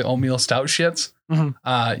prevent the oatmeal stout shits.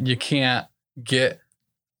 You can't get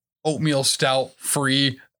oatmeal stout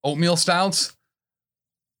free oatmeal stouts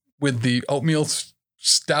with the oatmeal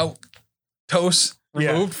stout toast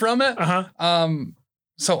removed from it.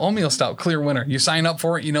 So oatmeal stout, clear winner. You sign up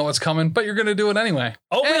for it, you know what's coming, but you're going to do it anyway.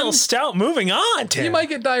 Oatmeal And stout. Moving on, Tim. you might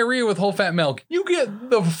get diarrhea with whole fat milk. You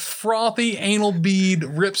get the frothy anal bead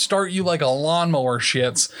rip start you like a lawnmower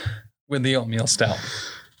shits with the oatmeal stout.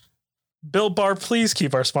 Built Bar, please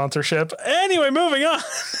keep our sponsorship. Anyway, moving on.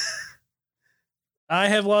 I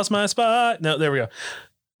have lost my spot. No, there we go.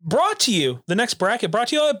 Brought to you, the next bracket brought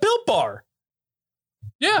to you at Built Bar.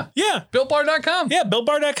 Yeah. Yeah. BuiltBar.com. Yeah.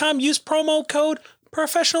 BuiltBar.com. Use promo code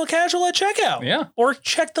Professional Casual at checkout. Yeah. Or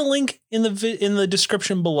check the link in the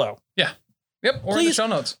description below. Yeah. Yep. Or in the show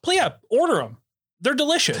notes. Please, yeah, order them. They're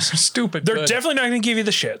delicious. Stupid. They're good. definitely not going to give you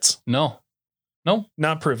the shits. No.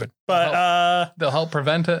 Not proven. But They'll help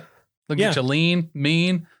prevent it. They'll Yeah. get you lean,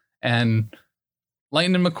 mean, and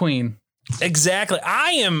Lightning McQueen. exactly.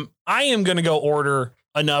 I am going to go order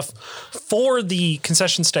enough for the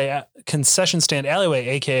concession stand alleyway,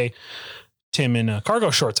 aka Tim in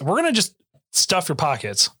cargo shorts. We're going to just stuff your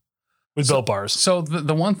pockets with Built Bars. So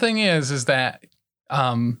the one thing is that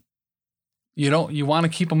you want to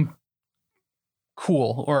keep them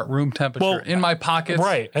cool or at room temperature. Well, in my pockets,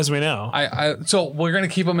 Right, as we know. So we're gonna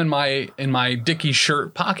keep them in my Dickies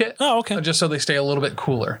shirt pocket, Oh, okay. just so they stay a little bit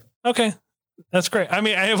cooler. Okay. That's great. I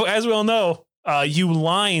mean, as we all know, you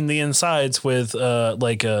line the insides with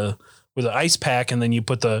with an ice pack, and then you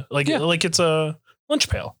put like it's a lunch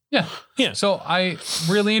pail. Yeah. Yeah. So I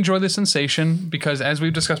really enjoy the sensation because, as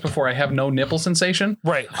we've discussed before, I have no nipple sensation.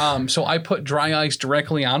 Right. So I put dry ice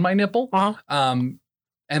directly on my nipple.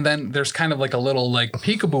 And then there's kind of like a little like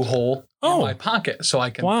peekaboo hole in my pocket, so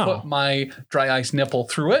I can put my dry ice nipple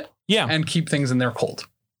through it. Yeah. And keep things in there cold.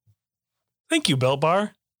 Thank you, Built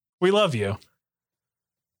Bar. We love you.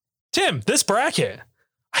 Tim, this bracket,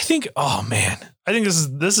 I think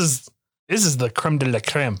this is the creme de la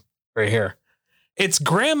creme right here. It's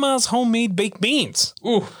grandma's homemade baked beans.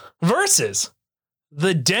 Ooh. Versus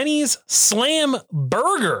the Denny's Slam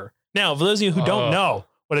Burger. Now, for those of you who don't know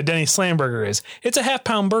what a Denny's Slam Burger is, it's a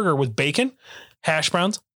half-pound burger with bacon, hash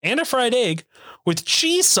browns, and a fried egg with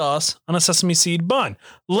cheese sauce on a sesame seed bun.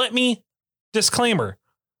 Disclaimer,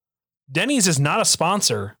 Denny's is not a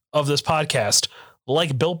sponsor of this podcast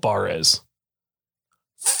like Built Bar is.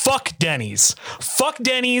 Fuck Denny's. Fuck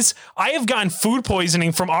Denny's. I have gotten food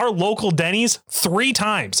poisoning from our local Denny's 3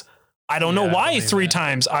 times. I don't know why 3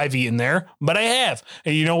 times I've eaten there, but I have.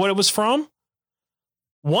 And you know what it was from?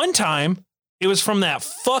 One time, it was from that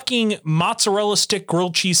fucking mozzarella stick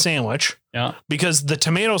grilled cheese sandwich. Yeah. Because the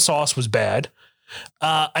tomato sauce was bad.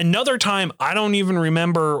 Another time, I don't even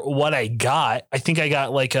remember what I got. I think I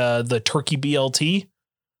got like the turkey BLT.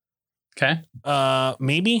 Okay.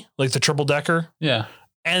 Maybe like the triple decker. Yeah.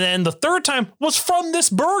 And then the third time was from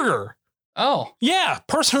this burger. Oh. Yeah.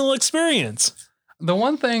 Personal experience. The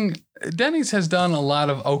one thing, Denny's has done a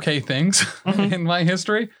lot of okay things in my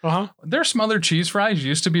history. Their smothered cheese fries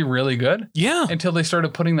used to be really good. Yeah. Until they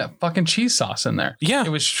started putting that fucking cheese sauce in there. Yeah. It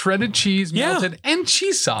was shredded cheese, melted, and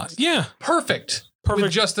cheese sauce. Yeah. Perfect.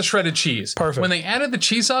 With just the shredded cheese. Perfect. When they added the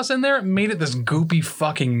cheese sauce in there, it made it this goopy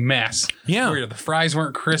fucking mess. Yeah. Where the fries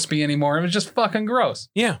weren't crispy anymore. It was just fucking gross.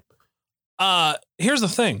 Yeah. Here's the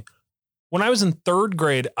thing. When I was in 3rd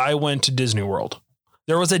grade, I went to Disney World.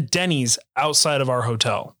 There was a Denny's outside of our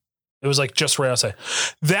hotel. It was like just right outside.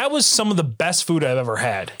 That was some of the best food I've ever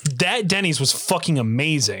had. That Denny's was fucking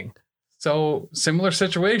amazing. So, similar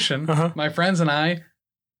situation. My friends and I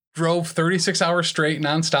drove 36 hours straight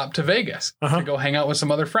nonstop to Vegas to go hang out with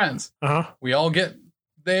some other friends. We all get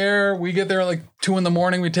there. We get there like 2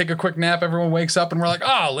 a.m. We take a quick nap. Everyone wakes up and we're like,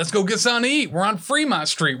 oh, let's go get something to eat. We're on Fremont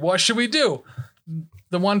Street. What should we do?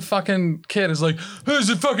 The one fucking kid is like, there's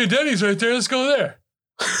a fucking Denny's right there. Let's go there.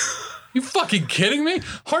 You fucking kidding me?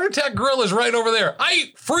 Heart Attack Grill is right over there. I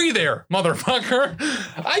eat free there, motherfucker.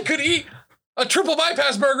 I could eat a triple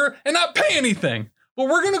bypass burger and not pay anything. But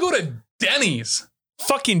we're going to go to Denny's.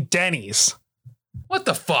 Fucking Denny's. What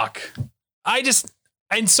the fuck?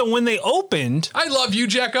 And so when they opened, I love you,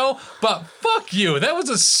 Jekko, but fuck you. That was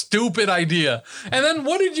a stupid idea. And then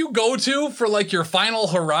what did you go to for like your final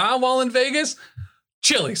hurrah while in Vegas?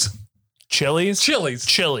 Chili's.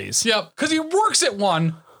 Chili's. Yep. Because he works at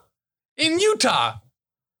one in Utah.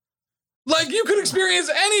 Like you could experience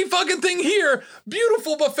any fucking thing here.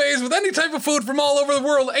 Beautiful buffets with any type of food from all over the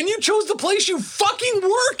world. And you chose the place you fucking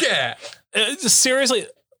work at. Seriously.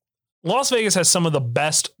 Las Vegas has some of the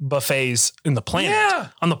best buffets in the planet.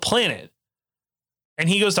 On the planet. And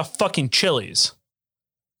he goes to fucking Chili's.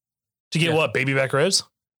 To get what? Baby back ribs?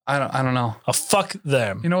 I don't know. Fuck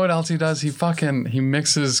them. You know what else he does? He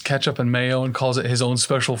mixes ketchup and mayo and calls it his own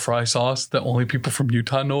special fry sauce that only people from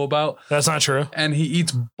Utah know about. That's not true. And he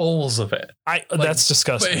eats bowls of it. That's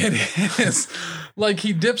disgusting. But it is like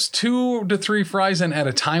he dips 2 to 3 fries in at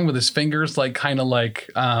a time with his fingers, like kind of like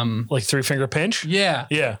 3-finger pinch. Yeah.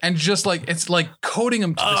 And just like it's like coating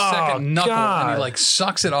him to the second knuckle, and he like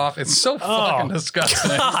sucks it off. It's so fucking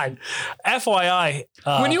disgusting. God. FYI,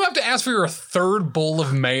 when you have to ask for your 3rd bowl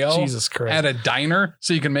of mayo Jesus Christ. at a diner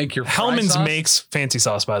so you can make your fry Hellman's sauce. makes fancy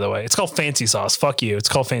sauce, by the way. It's called fancy sauce. Fuck you. It's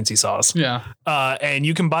called fancy sauce. Yeah. And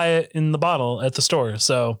you can buy it in the bottle at the store.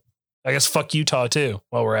 So I guess fuck Utah too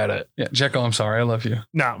while we're at it. Yeah. Jekko, I'm sorry. I love you.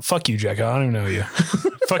 No, fuck you, Jekko. I don't even know you.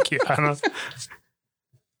 Fuck you. I don't know.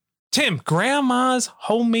 Tim, grandma's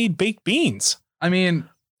homemade baked beans. I mean,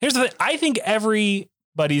 here's the thing. I think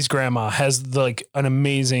everybody's grandma has like an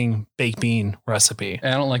amazing baked bean recipe.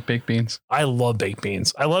 I don't like baked beans. I love baked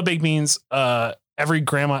beans. Every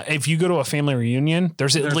grandma, if you go to a family reunion,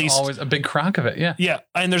 there's at least always a big crock of it. Yeah. Yeah.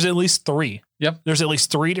 And there's at least 3. Yep. There's at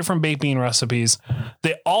least 3 different baked bean recipes.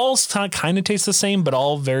 They all kind of taste the same, but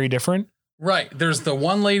all very different. Right. There's the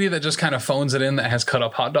one lady that just kind of phones it in that has cut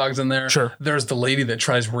up hot dogs in there. Sure. There's the lady that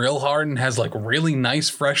tries real hard and has like really nice,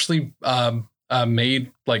 freshly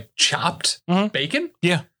made, like chopped bacon.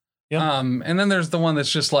 Yeah. And then there's the one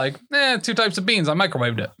that's just like, 2 types of beans. I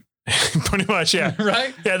microwaved it. Pretty much, yeah.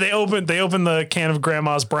 Right? Yeah, they open the can of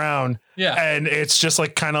Grandma's Brown. Yeah. And it's just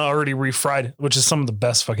like kind of already refried, which is some of the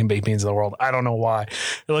best fucking baked beans in the world. I don't know why.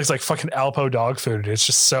 It looks like fucking Alpo dog food. It's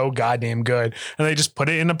just so goddamn good. And they just put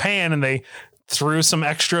it in a pan and they threw some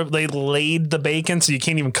extra, they laid the bacon so you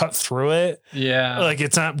can't even cut through it. Yeah. Like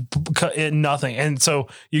it's not cut in nothing. And so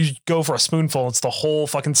you go for a spoonful, it's the whole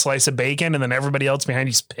fucking slice of bacon. And then everybody else behind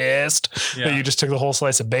you's pissed that you just took the whole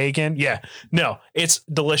slice of bacon. Yeah. No, it's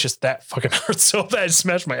delicious. That fucking hurts so bad. It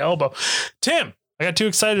smashed my elbow. Tim, I got too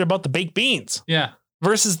excited about the baked beans. Yeah.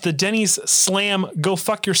 Versus the Denny's Slam Go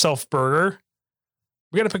Fuck Yourself burger.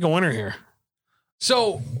 We got to pick a winner here.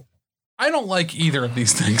 So I don't like either of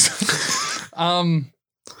these things.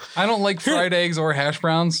 I don't like fried eggs or hash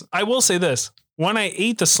browns. I will say this. When I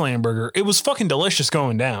ate the Slam burger, it was fucking delicious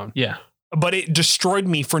going down. Yeah. But it destroyed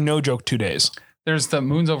me for no joke 2 days. There's the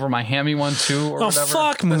Moons Over My Hammy one too, or whatever.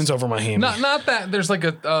 Fuck Moons Over My Hammy. Not that. There's like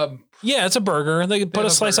a... yeah, it's a burger. They put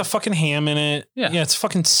a slice of fucking ham in it. Yeah. Yeah, it's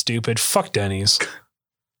fucking stupid. Fuck Denny's.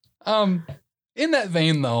 In that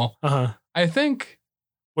vein though, I think...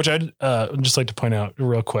 Which I'd just like to point out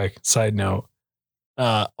real quick, side note.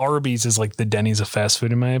 Arby's is like the Denny's of fast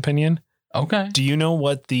food in my opinion. Okay. Do you know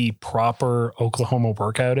what the proper Oklahoma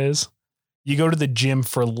workout is? You go to the gym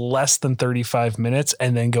for less than 35 minutes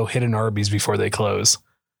and then go hit an Arby's before they close.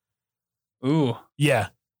 Ooh. Yeah.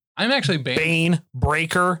 I'm actually Bane,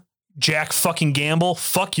 Breaker, Jack fucking Gamble.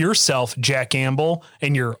 Fuck yourself, Jack Gamble,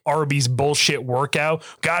 and your Arby's bullshit workout.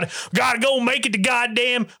 Gotta go make it to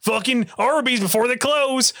goddamn fucking Arby's before they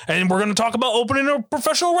close. And we're going to talk about opening a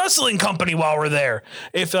professional wrestling company while we're there.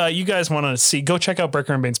 If you guys want to see, go check out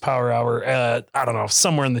Breaker and Bane's Power Hour. I don't know,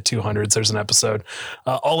 somewhere in the 200s, there's an episode.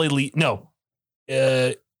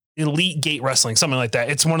 Elite Gate Wrestling, something like that.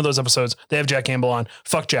 It's one of those episodes. They have Jack Gamble on.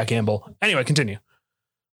 Fuck Jack Gamble. Anyway, continue.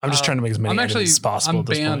 I'm just trying to make as many as possible. I'm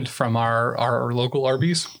banned from our local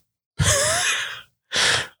Arby's.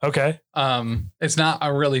 Okay. It's not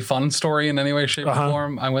a really fun story in any way, shape, or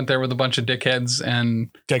form. I went there with a bunch of dickheads and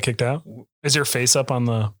got kicked out. Is your face up on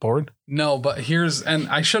the board? No, but and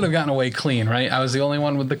I should have gotten away clean, right? I was the only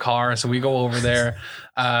one with the car. So we go over there.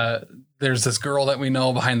 There's this girl that we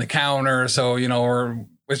know behind the counter. So,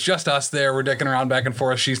 it's just us there. We're dicking around back and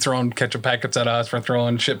forth. She's throwing ketchup packets at us. We're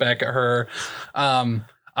throwing shit back at her.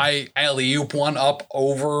 I alley-oop one up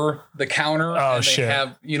over the counter. Oh, and shit. They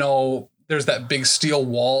have, there's that big steel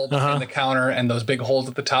wall behind the counter and those big holes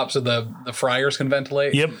at the top so the fryers can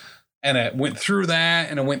ventilate. Yep. And it went through that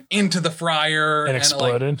and it went into the fryer. And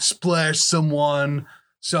exploded. It, like, splashed someone.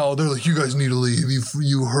 So they're like, you guys need to leave.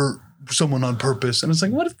 You hurt someone on purpose. And it's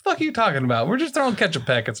like, what the fuck are you talking about? We're just throwing ketchup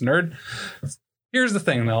packets, nerd. Here's the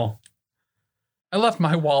thing, though. I left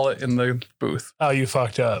my wallet in the booth. Oh, you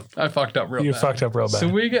fucked up. I fucked up real bad. You fucked up real bad. So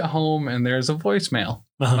we get home and there's a voicemail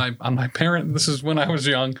on my parent. This is when I was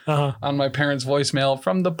young. On my parents' voicemail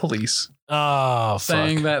from the police. Oh,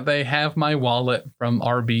 saying that they have my wallet from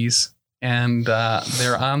Arby's and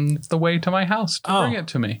they're on the way to my house to bring it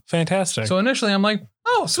to me. Fantastic. So initially I'm like,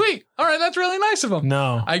 oh, sweet. All right, that's really nice of them.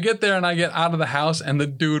 No. I get there and I get out of the house and the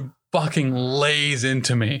dude fucking lays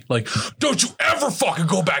into me like, don't you ever fucking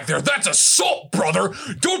go back there. That's assault, brother.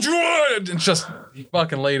 Don't you? It's just he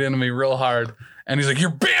fucking laid into me real hard. And he's like, "You're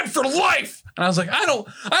banned for life." And I was like, I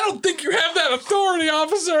don't think you have that authority,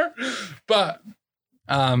 officer. But,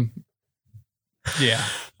 yeah,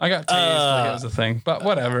 I got tased like it was a thing, but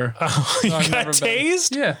whatever. You got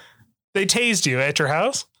tased? Yeah. They tased you at your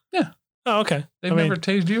house? Yeah. Oh, okay. They've never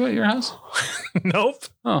tased you at your house? Nope.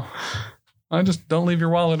 Oh, I just don't leave your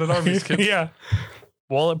wallet at Arby's, kids. Yeah.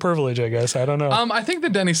 Wallet privilege, I guess. I don't know. I think the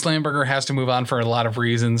Denny Slamburger has to move on for a lot of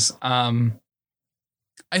reasons. I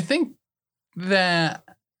think that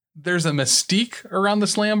there's a mystique around the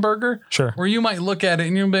Slamburger Sure. where you might look at it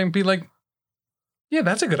and you might be like, yeah,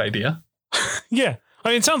 that's a good idea. Yeah. I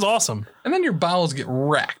mean, it sounds awesome. And then your bowels get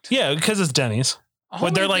wrecked. Yeah, because it's Denny's.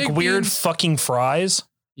 But they're like weird fucking fries.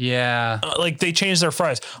 Yeah. Like they changed their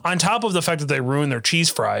fries on top of the fact that they ruined their cheese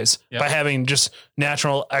fries by having just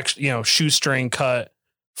natural, shoestring cut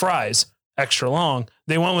fries, extra long.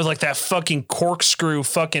 They went with like that fucking corkscrew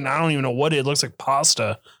fucking, I don't even know what it looks like,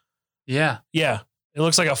 pasta. Yeah. Yeah. It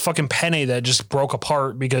looks like a fucking penne that just broke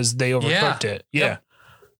apart because they overcooked it. Yeah. Yep.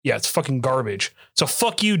 Yeah. It's fucking garbage. So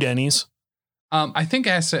fuck you, Denny's. I think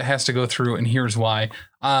it has to go through, and here's why.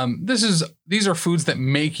 These are foods that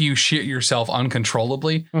make you shit yourself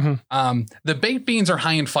uncontrollably. Mm-hmm. The baked beans are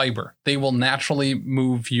high in fiber. They will naturally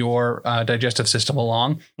move your digestive system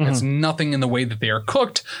along. Mm-hmm. It's nothing in the way that they are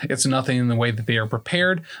cooked. It's nothing in the way that they are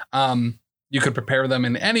prepared. You could prepare them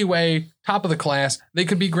in any way, top of the class. They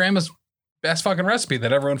could be grandma's best fucking recipe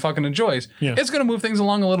that everyone fucking enjoys. Yeah. It's going to move things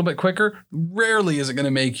along a little bit quicker. Rarely is it going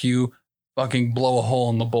to make you fucking blow a hole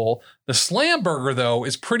in the bowl. The Slamburger, though,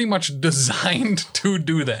 is pretty much designed to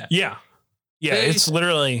do that. Yeah. Yeah. It's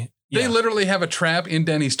literally. They literally have a trap in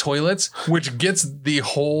Denny's toilets, which gets the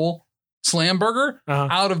whole Slamburger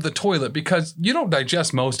out of the toilet because you don't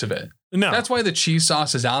digest most of it. No. That's why the cheese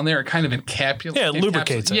sauce is on there. It kind of encapsulates. Yeah, it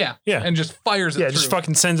lubricates it. Yeah. Yeah. And just fires it Yeah, through. just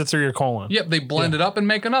fucking sends it through your colon. Yep, they blend it up and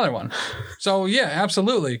make another one. So, yeah,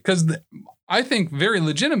 absolutely. Because I think very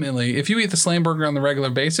legitimately, if you eat the Slamburger on the regular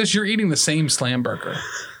basis, you're eating the same Slamburger.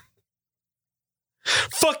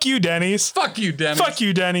 Fuck you, Denny's. Fuck you, Denny's. Fuck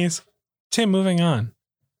you, Denny's. Tim, moving on.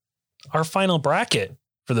 Our final bracket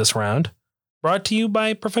for this round brought to you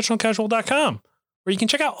by ProfessionalCasual.com, where you can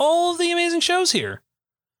check out all of the amazing shows here.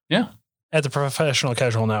 Yeah. At the Professional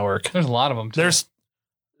Casual Network. There's a lot of them, too. There's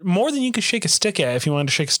more than you could shake a stick at if you wanted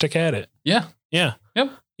to shake a stick at it. Yeah. Yeah.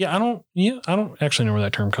 Yep. Yeah, I don't actually know where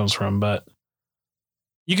that term comes from, but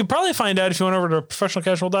you could probably find out if you went over to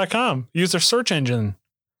ProfessionalCasual.com. Use their search engine.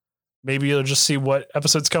 Maybe you'll just see what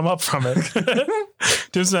episodes come up from it.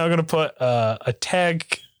 Tim's now going to put a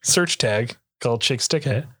search tag called Shake Stick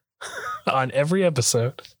It on every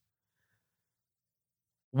episode.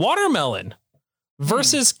 Watermelon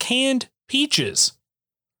versus canned peaches.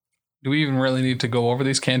 Do we even really need to go over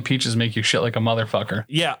these? Canned peaches make you shit like a motherfucker.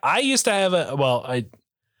 Yeah, I used to have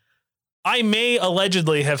I may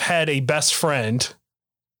allegedly have had a best friend.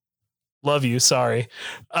 Love you, sorry.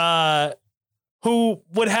 Who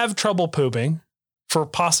would have trouble pooping for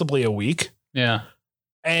possibly a week. Yeah.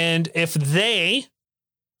 And if they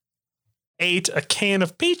ate a can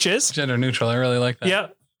of peaches. Gender neutral. I really like that.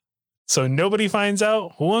 Yep. So nobody finds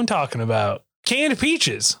out who I'm talking about. Canned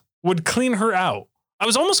peaches would clean her out. I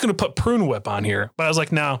was almost going to put Prune Whip on here, but I was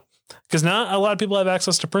like, no, because not a lot of people have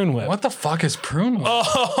access to Prune Whip. What the fuck is Prune Whip?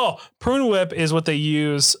 Oh, Prune Whip is what they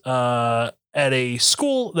use at a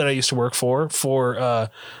school that I used to work for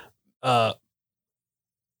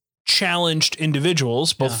challenged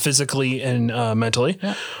individuals, both physically and mentally.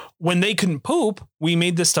 Yeah. When they couldn't poop, we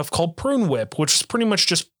made this stuff called Prune Whip, which is pretty much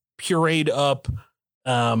just pureed up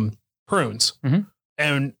prunes. Mm-hmm.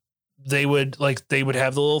 And they would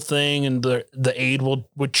have the little thing, and the aide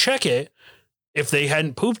would check it if they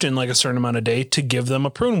hadn't pooped in like a certain amount of day to give them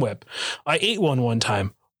a Prune Whip. I ate one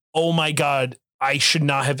time. Oh my God. I should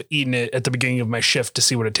not have eaten it at the beginning of my shift to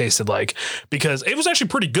see what it tasted like, because it was actually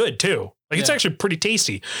pretty good too. Like it's actually pretty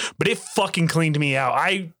tasty, but it fucking cleaned me out.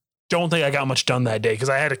 I don't think I got much done that day because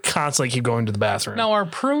I had to constantly keep going to the bathroom. Now, are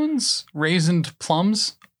prunes raisined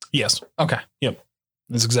plums? Yes. Okay. Yep.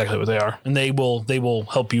 That's exactly what they are. And they will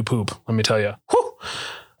help you poop. Let me tell you. Whew.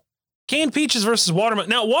 Canned peaches versus watermelon.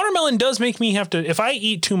 Now, watermelon does make me have to, if I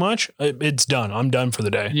eat too much, it's done. I'm done for the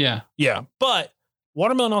day. Yeah. Yeah. But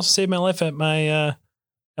watermelon also saved my life at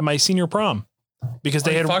my senior prom because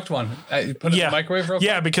they had fucked one. I put it in the microwave real quick?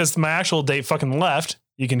 Yeah, because my actual date fucking left.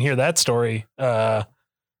 You can hear that story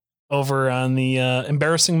over on the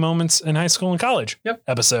embarrassing moments in high school and college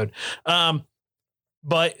episode.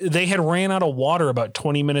 But they had ran out of water about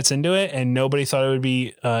 20 minutes into it, and nobody thought it would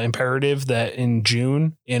be imperative that in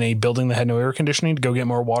June in a building that had no air conditioning to go get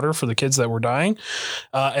more water for the kids that were dying.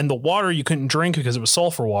 And the water you couldn't drink because it was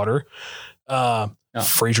sulfur water.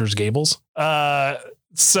 Fraser's Gables.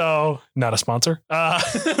 So not a sponsor.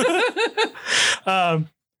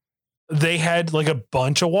 They had like a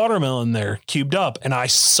bunch of watermelon there cubed up, and I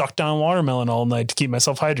sucked on watermelon all night to keep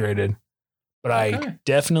myself hydrated. But I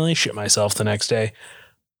definitely shit myself the next day.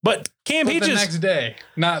 But canned peaches. The next day,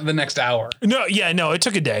 not the next hour. No, it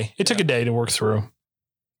took a day. It took a day to work through.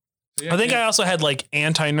 I think I also had like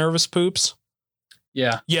anti-nervous poops.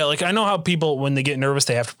 Yeah. Yeah, like I know how people, when they get nervous,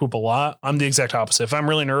 they have to poop a lot. I'm the exact opposite. If I'm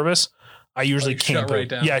really nervous, I usually can't poop. Right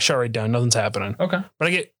down. Yeah, I shut right down. Nothing's happening. Okay. But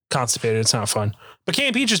I get constipated. It's not fun. But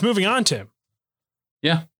canned peaches, moving on, Tim.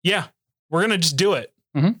 Yeah. Yeah. We're going to just do it.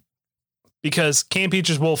 Mm-hmm. Because canned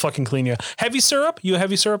peaches will fucking clean you. Heavy syrup? You a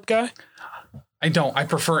heavy syrup guy? I don't. I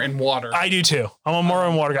prefer in water. I do too. I'm a more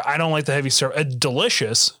in water guy. I don't like the heavy syrup. It's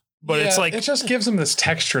delicious. But it's like it just gives them this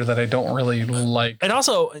texture that I don't really like. And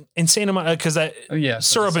also insane amount because that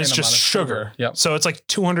syrup is just sugar. Yep. So it's like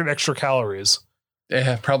 200 extra calories.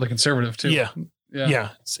 Yeah, probably conservative too. Yeah.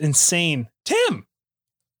 It's insane. Tim,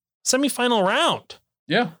 semifinal round.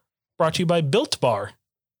 Yeah. Brought to you by Built Bar.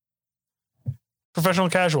 Professional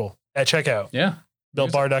casual at checkout. Yeah.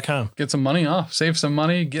 BuiltBar.com. Get some money off. Save some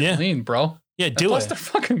money. Get lean, bro. Yeah, do plus it. They're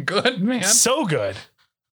fucking good, man. So good.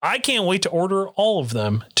 I can't wait to order all of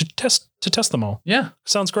them to test them all. Yeah.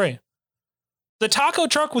 Sounds great. The taco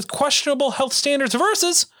truck with questionable health standards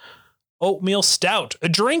versus oatmeal stout, a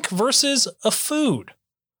drink versus a food.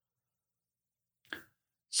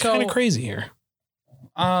 So, kind of crazy here.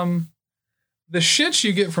 The shits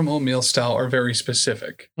you get from oatmeal stout are very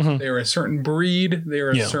specific. Mm-hmm. They are a certain breed. They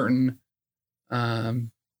are a certain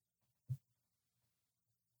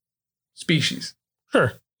species.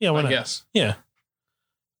 Sure. Yeah, why not? I guess. Yeah.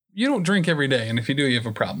 You don't drink every day, and if you do, you have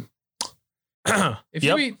a problem. If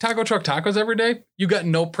you eat taco truck tacos every day, you got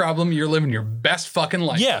no problem. You're living your best fucking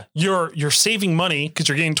life. Yeah, you're saving money because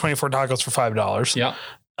you're getting 24 tacos for $5.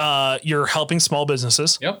 Yeah. You're helping small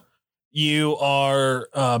businesses. Yep. You are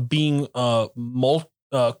being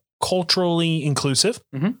culturally inclusive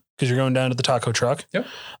because you're going down to the taco truck. Yep.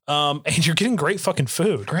 And you're getting great fucking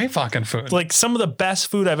food. Great fucking food. Like some of the best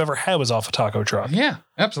food I've ever had was off a taco truck. Yeah,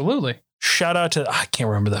 absolutely. Shout out to, I can't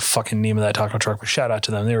remember the fucking name of that taco truck, but shout out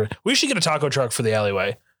to them. We should get a taco truck for the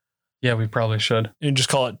alleyway. Yeah, we probably should. And just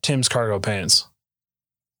call it Tim's Cargo Pants.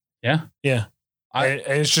 Yeah. Yeah.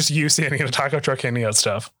 It's just you standing in a taco truck handing out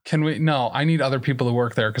stuff. Can we? No, I need other people to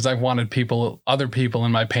work there because I've wanted other people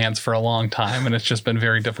in my pants for a long time, and it's just been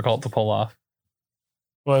very difficult to pull off.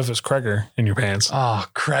 What if it's Kreger in your pants? Oh,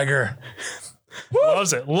 Kreger.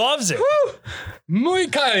 Loves it. Loves it. Woo! Muy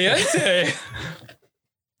caliente.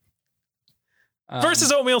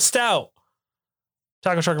 Versus oatmeal stout.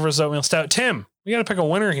 Taco truck versus oatmeal stout. Tim, we got to pick a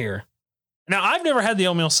winner here. Now, I've never had the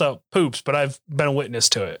oatmeal stout poops, but I've been a witness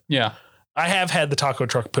to it. Yeah. I have had the taco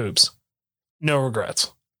truck poops. No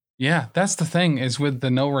regrets. Yeah, that's the thing is with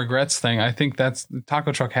the no regrets thing. I think that's the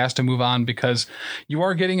taco truck has to move on because you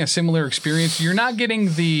are getting a similar experience. You're not getting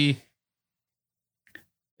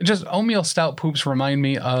just oatmeal stout poops remind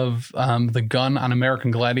me of the gun on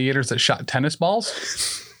American Gladiators that shot tennis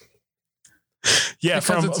balls. Yeah,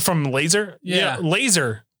 from Laser. Yeah,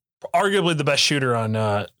 Laser, arguably the best shooter on.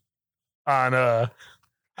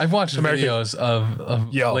 I've watched videos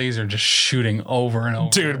of Laser just shooting over and over.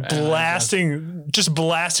 Dude, blasting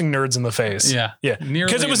nerds in the face. Yeah. Yeah.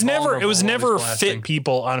 Because it was never fit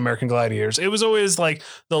people on American Gladiators. It was always like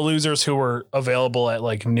the losers who were available at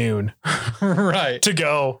like noon. Right. To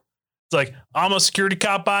go. It's like, I'm a security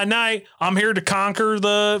cop by night. I'm here to conquer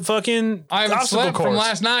the fucking I haven't slept from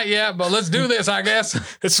last night yet, but let's do this, I guess.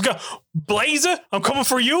 Let's go. Blazer, I'm coming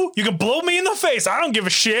for you. You can blow me in the face. I don't give a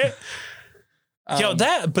shit.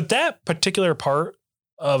 That particular part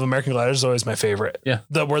of American Gladiators is always my favorite. Yeah.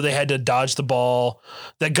 Where they had to dodge the ball.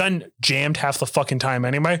 That gun jammed half the fucking time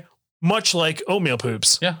anyway. Much like oatmeal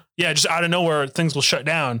poops. Yeah. Yeah, just out of nowhere, things will shut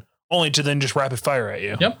down, only to then just rapid fire at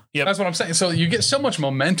you. Yep. That's what I'm saying. So you get so much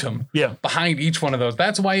momentum behind each one of those.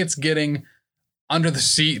 That's why it's getting under the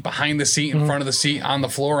seat, behind the seat, in front of the seat, on the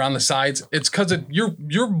floor, on the sides. It's because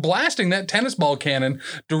you're blasting that tennis ball cannon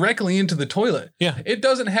directly into the toilet. Yeah. It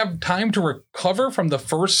doesn't have time to recover from the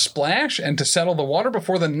first splash and to settle the water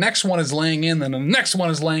before the next one is laying in, then the next one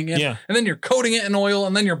is laying in. Yeah. And then you're coating it in oil,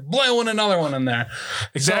 and then you're blowing another one in there.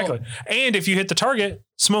 Exactly. So, and if you hit the target,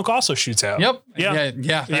 smoke also shoots out. Yep. Yeah.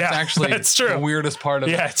 That's actually that's true. The weirdest part of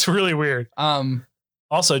it. Yeah, it's really weird.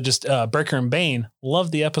 Also, just Breaker and Bane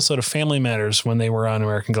loved the episode of Family Matters when they were on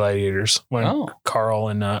American Gladiators. When Carl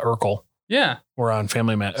and Urkel were on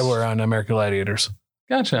were on American Gladiators.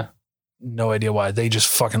 Gotcha. no idea why. They just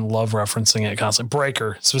fucking love referencing it constantly.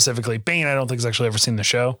 Breaker specifically. Bane, I don't think has actually ever seen the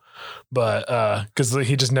show, but because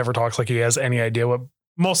he just never talks like he has any idea what.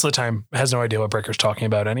 Most of the time, has no idea what Breaker's talking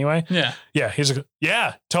about anyway. Yeah. Yeah. He's like,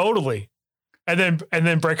 yeah, totally. And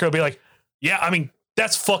then Breaker will be like, yeah, I mean,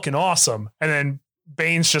 that's fucking awesome. And then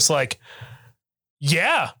Bane's just like,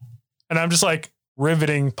 yeah. And I'm just like,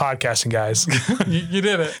 riveting podcasting, guys. You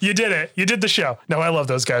did it. You did it. You did the show. No, I love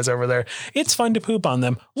those guys over there. It's fun to poop on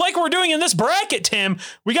them. Like we're doing in this bracket, Tim.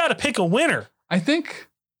 We got to pick a winner. I think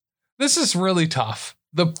this is really tough.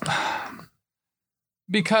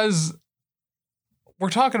 Because we're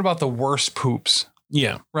talking about the worst poops,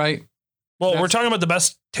 Yeah. right? Well, That's- we're talking about the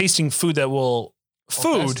best tasting food that will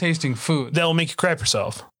Best tasting food. that will make you crap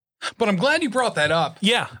yourself. But I'm glad you brought that up.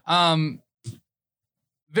 Yeah.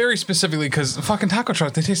 Very specifically because fucking taco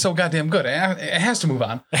truck, they taste so goddamn good. It has to move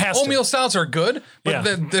on. It has to. Oatmeal stouts are good, but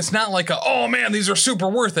Yeah. it's not like oh man, these are super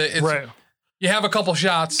worth it. It's, Right. You have a couple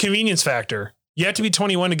shots. Convenience factor. You have to be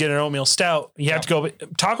 21 to get an oatmeal stout. You have to go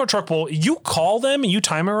taco truck bowl. You call them and you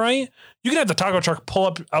time it right. You can have the taco truck pull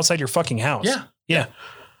up outside your fucking house. Yeah. Yeah.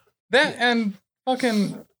 That and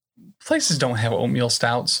fucking places don't have oatmeal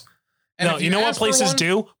stouts. And No, if you know what ask for places one-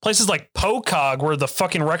 do? Places like Pocog, where the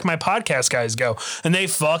fucking Wreck My Podcast guys go, and they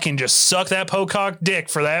fucking just suck that Pocog dick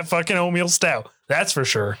for that fucking oatmeal stout. That's for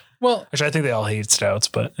sure. Well, Actually, I think they all hate stouts,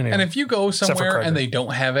 but anyway. and if you go for somewhere Kroger. and they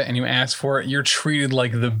don't have it and you ask for it, you're treated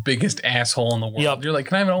like the biggest asshole in the world. Yep. You're like,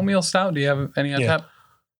 can I have an oatmeal stout? Do you have any on Yeah. tap?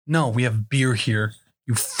 No, we have beer here.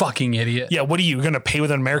 You fucking idiot. yeah, what are you going to pay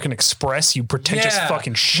with an American Express? You pretentious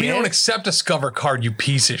fucking shit. We don't accept a Discover card, you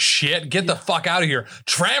piece of shit. Get the fuck out of here.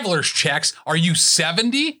 Traveler's checks. Are you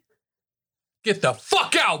 70? Get the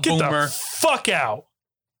fuck out, Get boomer. the fuck out.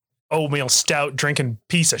 Oatmeal stout drinking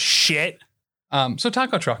piece of shit. So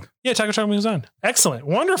taco truck. Yeah, Taco Truck moves on. Excellent.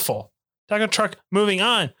 Wonderful. Taco Truck moving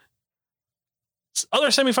on. Other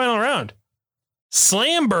semifinal round.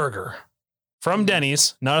 Slam Burger from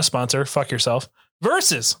Denny's, not a sponsor, fuck yourself,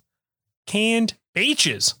 versus Canned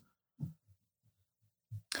Beaches.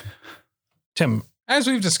 Tim, As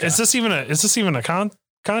we've is discussed, this even a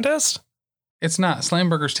contest? it's not. Slam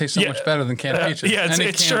burgers taste so Yeah. much better than canned peaches. Yeah, and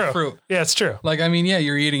it's canned true. fruit. Yeah, it's true. Like, I mean, yeah,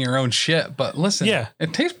 you're eating your own shit, but listen, Yeah.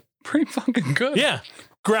 it tastes pretty fucking good. Yeah.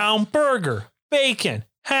 Ground burger, bacon,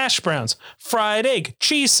 hash browns, fried egg,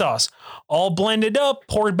 cheese sauce, all blended up,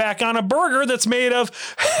 poured back on a burger that's made of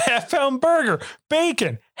half-pound burger,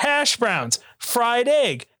 bacon, hash browns, fried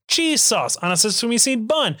egg, cheese sauce on a sesame seed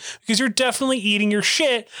bun, because you're definitely eating your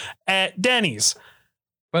shit at Denny's.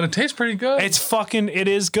 But it tastes pretty good. It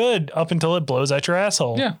is good up until it blows out your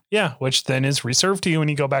asshole. Yeah. Yeah, which then is reserved to you when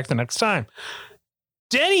you go back the next time.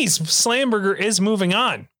 Denny's Slam Burger is moving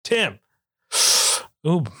on. Tim.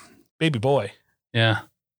 Ooh, baby boy. yeah.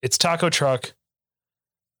 It's Taco Truck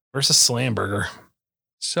versus Slam Burger.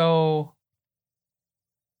 So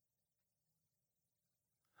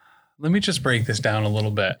let me just break this down a little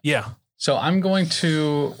bit. Yeah. So I'm going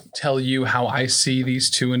to tell you how I see these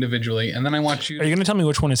two individually, and then I want you Are you going to tell me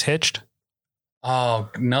which one is hitched? Oh,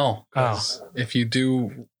 no. 'Cause if you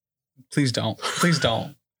do, please don't. Please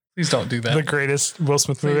don't. Please don't do that. The greatest Will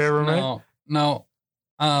Smith movie Please, ever made? no.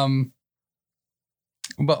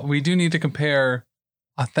 But we do need to compare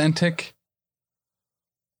authentic,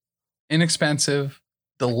 inexpensive,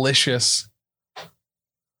 delicious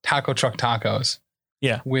taco truck tacos.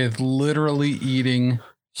 Yeah. With literally eating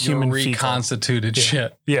Human your fecal. reconstituted Yeah.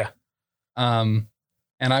 shit. Yeah. And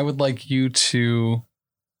I would like you to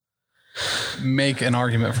make an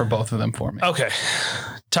argument for both of them for me. Okay.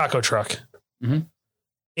 Taco Truck. Mhm.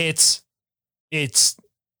 It's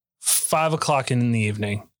 5:00 in the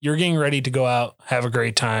evening. You're getting ready to go out, have a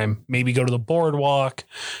great time, maybe go to the boardwalk,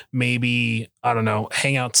 maybe, I don't know,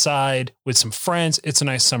 hang outside with some friends. It's a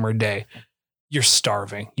nice summer day. You're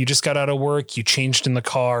starving. You just got out of work. You changed in the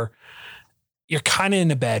car. You're kind of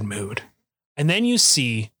in a bad mood. And then you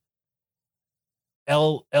see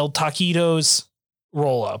El Taquitos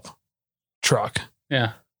roll up truck.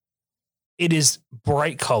 Yeah. It is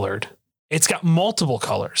bright colored. It's got multiple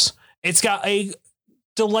colors. It's got a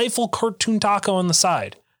delightful cartoon taco on the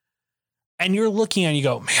side. And you're looking and you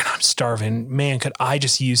go, man, I'm starving. Man, could I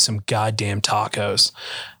just use some goddamn tacos?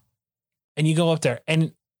 And you go up there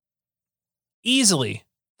and easily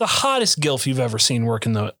the hottest gilf you've ever seen work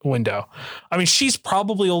in the window. I mean, she's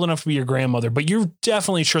probably old enough to be your grandmother, but you're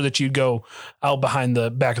definitely sure that you'd go out behind the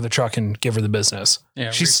back of the truck and give her the business. Yeah.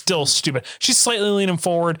 She's still stupid. She's slightly leaning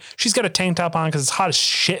forward. She's got a tank top on because it's hot as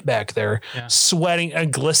shit back there, Yeah. sweating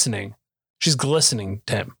and glistening. She's glistening,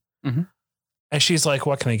 Tim. Mhm. And she's like,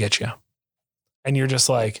 what can I get you? And you're just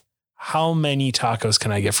like, how many tacos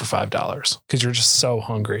can I get for $5? Because you're just so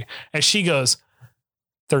hungry. And she goes,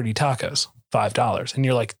 30 tacos, $5. And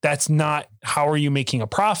you're like, that's not, how are you making a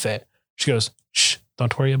profit? She goes, shh,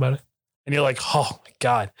 don't worry about it. And you're like, oh my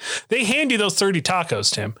God. They hand you those 30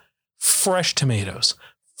 tacos, Tim. Fresh tomatoes,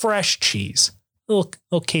 fresh cheese, little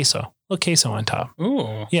queso on top.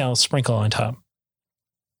 Ooh. Yeah, I'll sprinkle on top.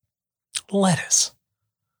 Lettuce.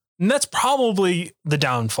 And that's probably the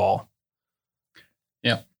downfall.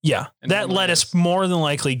 Yep. Yeah. And that lettuce more than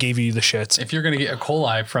likely gave you the shits. If you're going to get E.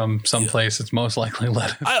 coli from someplace, it's most likely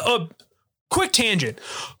lettuce. Quick tangent.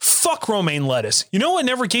 Fuck romaine lettuce. You know what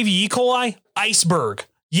never gave you E. coli? Iceberg.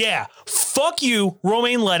 Yeah. Fuck you,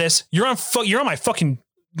 romaine lettuce. You're on my fucking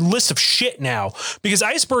list of shit now, because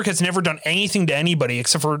iceberg has never done anything to anybody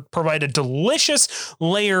except for provide a delicious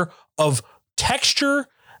layer of texture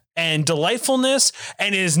and delightfulness,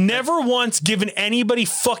 and it has never once given anybody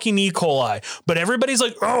fucking E. coli. But everybody's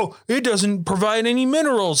like, oh, it doesn't provide any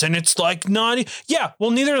minerals, and it's like not. Yeah,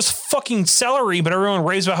 well, neither does fucking celery, but everyone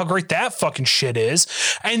raves about how great that fucking shit is.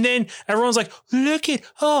 And then everyone's like, look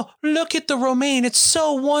at the romaine. It's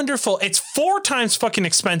so wonderful. It's 4 times fucking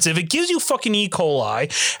expensive. It gives you fucking E.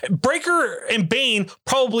 coli. Breaker and Bane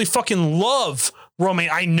probably fucking love romaine.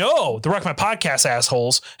 I know the Wreck My Podcast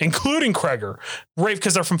assholes, including Kreger, rave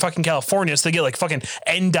because they're from fucking California, so they get like fucking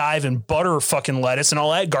endive and butter fucking lettuce and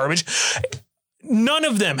all that garbage. None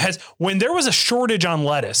of them has, when there was a shortage on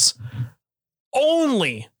lettuce,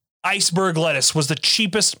 only iceberg lettuce was the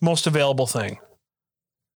cheapest, most available thing.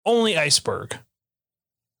 Only iceberg.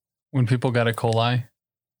 When people got E. coli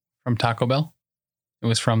from Taco Bell, it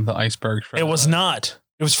was from the iceberg. It was not.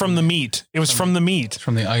 It was from the meat. It was from the meat.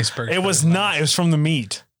 From the iceberg. It was not. It was from the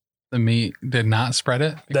meat. The meat did not spread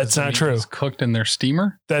it. That's not true. It was cooked in their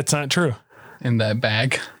steamer. That's not true. In that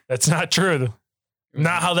bag. That's not true.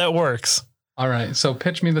 Not how that works. All right. So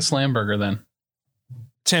pitch me the slam burger then.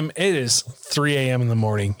 Tim, it is 3 a.m. in the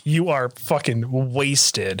morning. You are fucking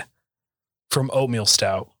wasted from oatmeal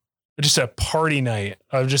stout. Just a party night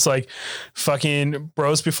of just like fucking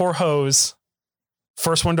bros before hoes.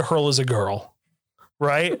 First one to hurl is a girl.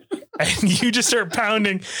 Right. And you just start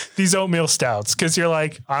pounding these oatmeal stouts because you're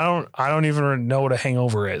like, I don't even know what a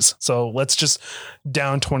hangover is. So let's just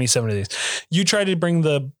down 27 of these. You try to bring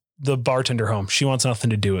the bartender home. She wants nothing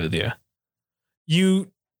to do with you.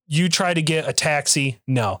 You try to get a taxi.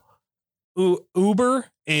 No. Uber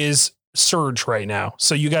is surge right now.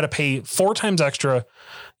 So you got to pay 4 times extra.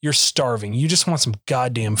 You're starving. You just want some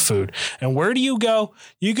goddamn food. And where do you go?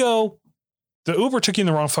 You go. The Uber took you in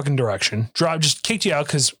the wrong fucking direction. Just kicked you out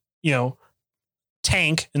because,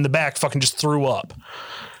 Tank in the back fucking just threw up.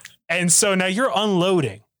 And so now you're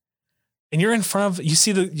unloading and you're in front of, you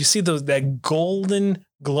see that golden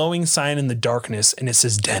glowing sign in the darkness, and it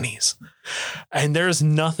says Denny's. And there's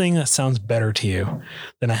nothing that sounds better to you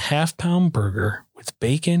than a half-pound burger with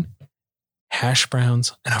bacon, hash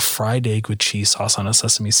browns, and a fried egg with cheese sauce on a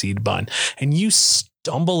sesame seed bun. And you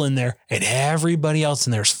stumble in there, and everybody else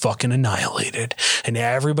in there is fucking annihilated, and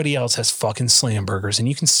everybody else has fucking slam burgers, and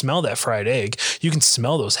you can smell that fried egg, you can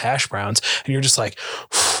smell those hash browns, and you're just like,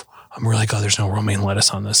 I'm really glad there's no romaine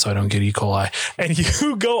lettuce on this so I don't get E. coli. And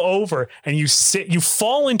you go over and you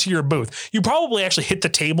fall into your booth. You probably actually hit the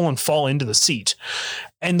table and fall into the seat.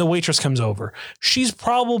 And the waitress comes over. She's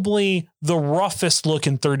probably the roughest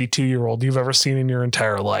looking 32-year-old you've ever seen in your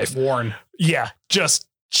entire life. Worn. Yeah,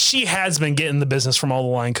 she has been getting the business from all the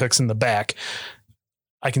line cooks in the back.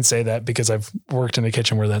 I can say that because I've worked in a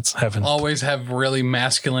kitchen where that's happened. Always have really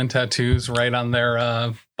masculine tattoos right on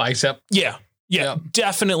their bicep. Yeah. Yeah,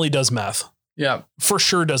 definitely does meth. Yeah, for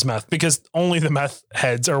sure does meth, because only the meth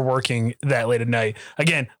heads are working that late at night.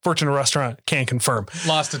 Again, worked in a restaurant, can't confirm.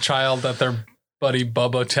 Lost a child that their buddy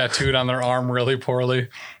Bubba tattooed on their arm really poorly.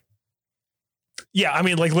 Yeah, I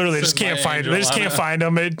mean, like literally, they just can't find him. They just can't find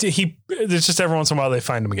him. It's just every once in a while they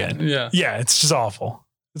find him again. Yeah, yeah, it's just awful.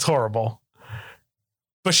 It's horrible.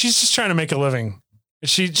 But she's just trying to make a living.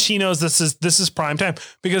 She knows this is prime time,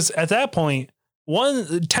 because at that point,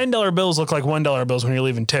 $10 bills look like $1 bills when you're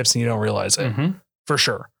leaving tips and you don't realize it. Mm-hmm. For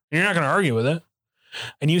sure. You're not going to argue with it.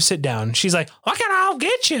 And you sit down. She's like, "I can all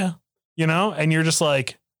get you," and you're just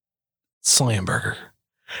like, slam burger.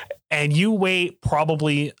 And you wait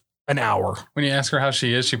probably an hour. When you ask her how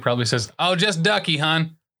she is, she probably says, "Oh, just ducky,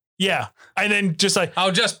 hon." Yeah. And then just like,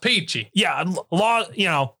 "Oh, just peachy." Yeah.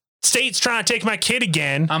 State's trying to take my kid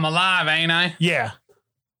again. I'm alive, ain't I? Yeah.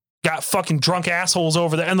 Got fucking drunk assholes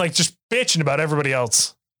over there and like just bitching about everybody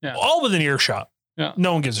else. Yeah. All within earshot. Yeah.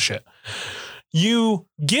 No one gives a shit. You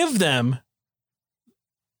give them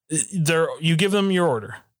your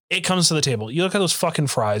order. It comes to the table. You look at those fucking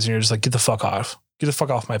fries and you're just like, get the fuck off. Get the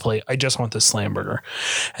fuck off my plate. I just want this slam burger.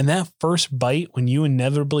 And that first bite, when you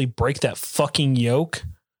inevitably break that fucking yolk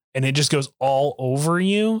and it just goes all over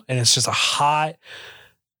you and it's just a hot,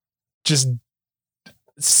 just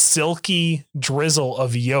silky drizzle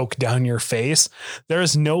of yolk down your face. There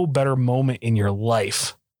is no better moment in your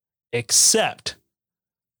life except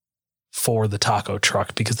for the taco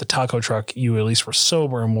truck, because the taco truck, you at least were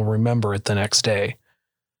sober and will remember it the next day.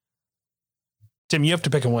 Tim, you have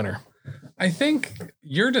to pick a winner. I think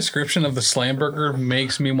your description of the slam burger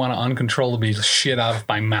makes me want to uncontrollably shit out of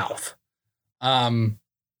my mouth.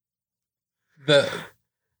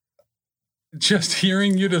 Just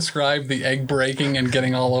hearing you describe the egg breaking and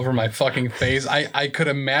getting all over my fucking face, I could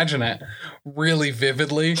imagine it really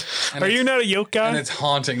vividly. Are you not a yolk guy? And it's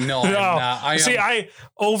haunting. No, I'm not. I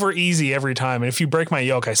over easy every time. And if you break my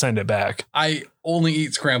yolk, I send it back. I only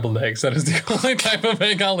eat scrambled eggs. That is the only type of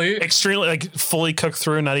egg I'll eat. Extremely, like fully cooked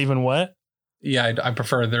through, not even wet. Yeah, I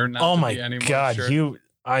prefer there not. Oh to my be any God, moisture.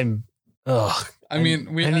 I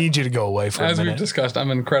mean, I need you to go away for a as minute. we've discussed,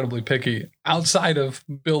 I'm incredibly picky outside of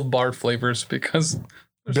Build Bar flavors because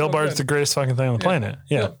Build Bar is the greatest fucking thing on the planet.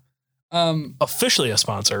 Yeah. Officially a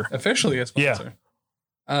sponsor. Officially a sponsor.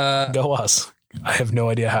 Go us. I have no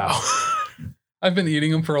idea how. I've been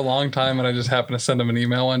eating them for a long time and I just happened to send them an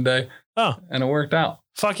email one day. Oh. And it worked out.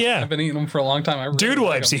 Fuck yeah. I've been eating them for a long time. Dude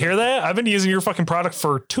Wipes, you hear that? I've been using your fucking product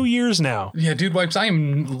for 2 years now. Yeah, Dude Wipes. I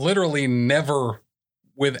am literally never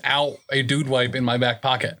without a Dude Wipe in my back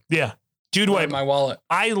pocket. Yeah. Dude Or Wipe. in my wallet.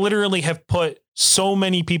 I literally have put so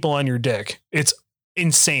many people on your dick. It's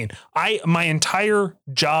insane. My entire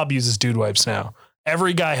job uses Dude Wipes now.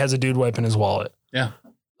 Every guy has a Dude Wipe in his wallet. Yeah.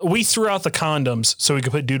 We threw out the condoms so we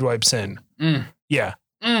could put Dude Wipes in. Yeah.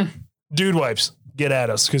 Dude Wipes, get at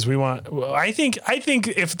us because we want. I think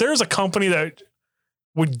if there's a company that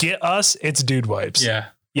would get us, it's Dude Wipes. Yeah.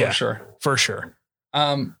 For sure.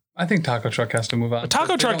 I think Taco Truck has to move on.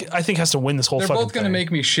 Taco Truck, I think, has to win this whole fucking thing. They're both going to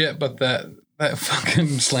make me shit, but that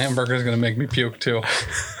fucking slam burger is going to make me puke too.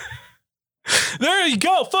 There you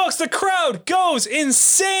go, folks. The crowd goes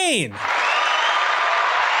insane.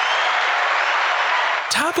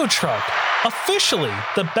 Taco Truck, officially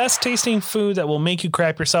the best tasting food that will make you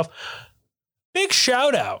crap yourself. Big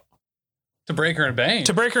shout out to Breaker and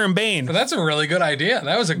Bane. But that's a really good idea.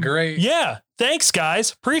 That was a great. Yeah. Thanks,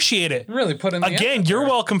 guys. Appreciate it. Really put in the Again, you're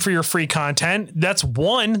welcome for your free content. That's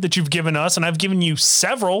one that you've given us, and I've given you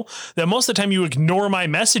several that most of the time you ignore my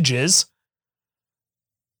messages.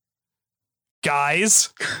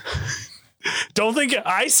 Guys, don't think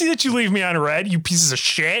I see that you leave me on red, you pieces of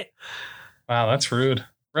shit. Wow, that's rude.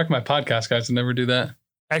 Wreck my podcast, guys, would never do that.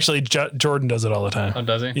 Actually, Jordan does it all the time. Oh,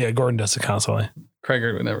 does he? Yeah, Gordon does it constantly.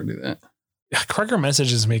 Craiger would never do that. Craiger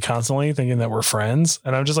messages me constantly thinking that we're friends.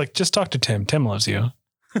 And I'm just like, just talk to Tim. Tim loves you.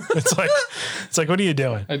 It's like, what are you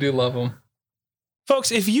doing? I do love him.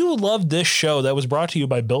 Folks, if you love this show that was brought to you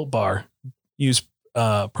by Built Bar, use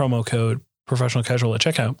promo code Professional Casual at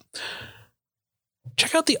checkout.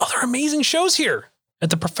 Check out the other amazing shows here at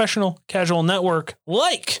the Professional Casual Network,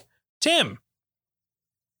 like Tim.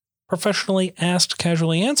 Professionally Asked,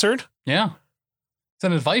 Casually Answered. Yeah. It's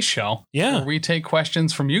an advice show. Yeah. Where we take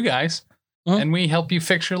questions from you guys and we help you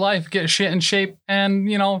fix your life, get shit in shape, and,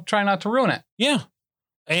 try not to ruin it. Yeah.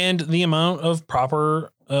 And the amount of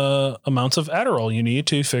proper amounts of Adderall you need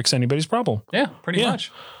to fix anybody's problem. Yeah, pretty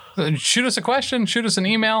much. So shoot us a question, shoot us an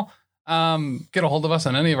email, get a hold of us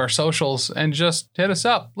on any of our socials, and just hit us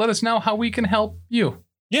up. Let us know how we can help you.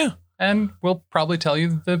 Yeah. And we'll probably tell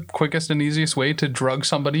you the quickest and easiest way to drug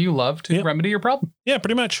somebody you love to remedy your problem. Yeah,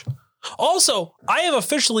 pretty much. Also, I have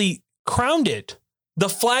officially crowned it the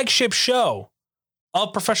flagship show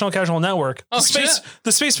of Professional Casual Network. Oh,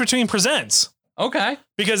 the Space Between presents. Okay.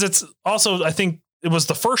 Because it's also, I think it was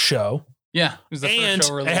the first show. Yeah. It was the first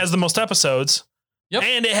show released. It has the most episodes. Yep.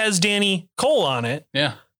 And it has Danny Cole on it.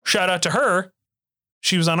 Yeah. Shout out to her.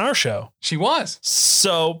 She was on our show. She was.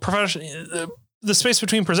 So the Space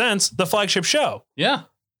Between presents the flagship show. Yeah.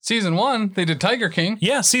 Season 1, they did Tiger King.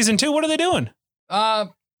 Yeah. Season 2, what are they doing?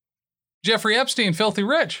 Jeffrey Epstein, Filthy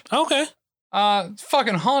Rich. Okay.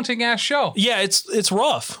 Fucking haunting ass show. Yeah, it's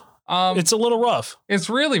rough. It's a little rough. It's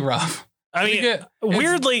really rough. I mean,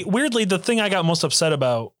 weirdly, the thing I got most upset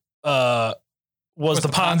about was the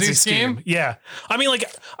Ponzi scheme. Yeah. I mean,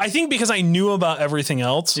 I think because I knew about everything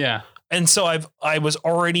else. Yeah. And so I was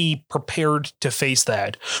already prepared to face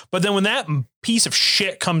that. But then when that piece of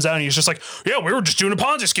shit comes out and he's just like, yeah, we were just doing a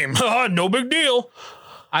Ponzi scheme. No big deal.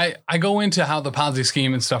 I go into how the Ponzi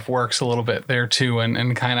scheme and stuff works a little bit there too,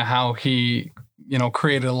 and kind of how he,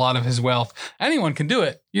 created a lot of his wealth. Anyone can do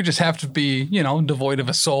it. You just have to be, devoid of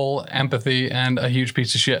a soul, empathy, and a huge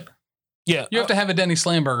piece of shit. Yeah. You have to have a Denny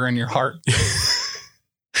Slamburger in your heart.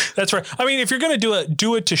 That's right. I mean, if you're going to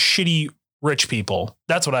do it to shitty rich people.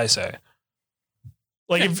 That's what I say.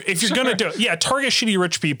 Like if you're going to do it, target shitty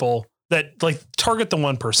rich people that like target the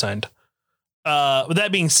 1%. With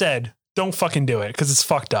that being said, don't fucking do it because it's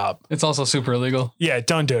fucked up. It's also super illegal. Yeah,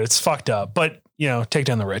 don't do it. It's fucked up. But, take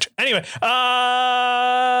down the rich. Anyway,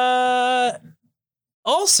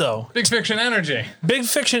 also Big Fiction Energy. Big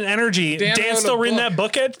Fiction Energy. Dan still reading that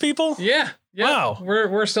book at people? Yeah. Wow.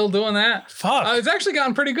 We're still doing that. Fuck. It's actually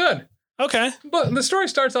gotten pretty good. Okay. But the story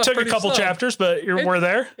starts off Took pretty a couple slow. chapters, but we're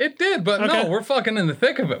there. It did, but Okay. no, we're fucking in the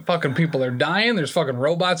thick of it. Fucking people are dying. There's fucking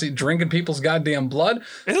robots drinking people's goddamn blood.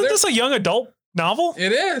 Isn't this a young adult novel?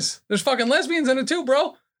 It is. There's fucking lesbians in it too,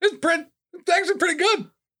 bro. It's actually pretty good.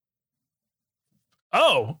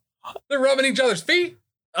 Oh. They're rubbing each other's feet.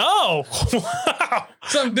 Oh. Wow.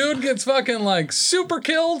 Some dude gets fucking like super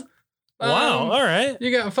killed. Wow. All right.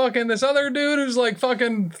 You got fucking this other dude who's like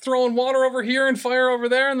fucking throwing water over here and fire over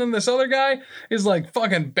there. And then this other guy is like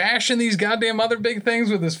fucking bashing these goddamn other big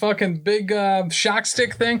things with this fucking big shock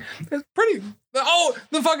stick thing. It's pretty. Oh,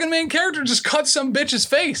 the fucking main character just cuts some bitch's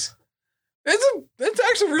face. It's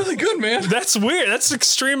actually really good, man. That's weird.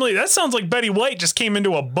 That sounds like Betty White just came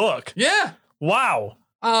into a book. Yeah. Wow.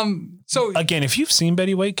 So again, if you've seen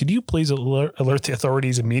Betty White, could you please alert the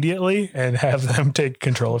authorities immediately and have them take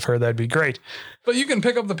control of her? That'd be great. But you can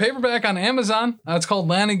pick up the paperback on Amazon. It's called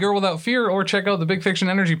Landing Girl Without Fear, or check out the Big Fiction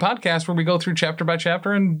Energy podcast where we go through chapter by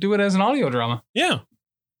chapter and do it as an audio drama. Yeah.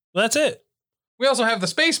 That's it. We also have The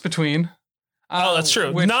Space Between. Oh, that's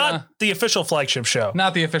true. Which, not the official flagship show.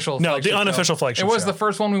 Not the official. No, the unofficial show. flagship It was show. the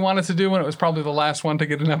first one we wanted to do, and it was probably the last one to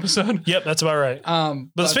get an episode. Yep, that's about right.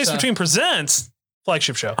 But The Space Between presents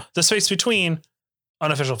flagship show. The Space Between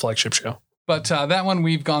unofficial flagship show. But that one,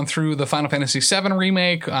 we've gone through the Final Fantasy VII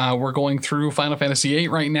remake. We're going through Final Fantasy VIII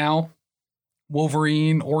right now.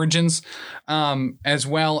 Wolverine Origins, as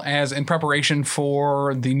well as in preparation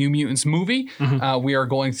for the New Mutants movie. We are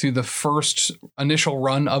going through the first initial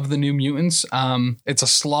run of the New Mutants. It's a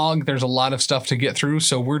slog. There's a lot of stuff to get through,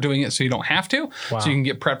 so we're doing it so you don't have to. Wow. So you can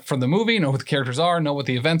get prepped for the movie, know who the characters are, know what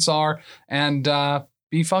the events are, and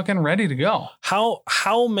be fucking ready to go.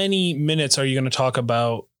 How many minutes are you going to talk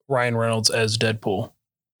about Ryan Reynolds as Deadpool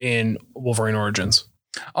in Wolverine Origins?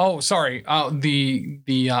 Oh, sorry. The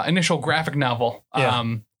initial graphic novel,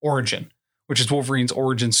 Origin, which is Wolverine's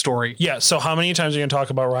origin story. Yeah. So how many times are you going to talk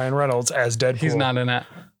about Ryan Reynolds as Deadpool? He's not in it.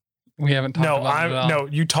 We haven't talked about it at all. No,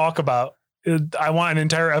 you talk about I want an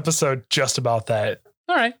entire episode just about that.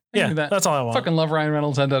 All right. I can do that. That's all I want. Fucking love Ryan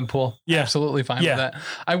Reynolds and Deadpool. Yeah. Absolutely fine Yeah. with that.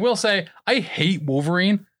 I will say, I hate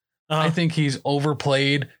Wolverine. I think he's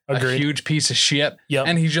overplayed, Agreed. a huge piece of shit. Yep.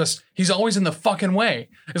 And he's always in the fucking way.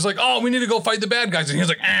 It's like, oh, we need to go fight the bad guys. And he's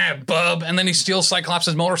like, bub. And then he steals Cyclops'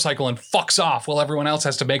 motorcycle and fucks off while everyone else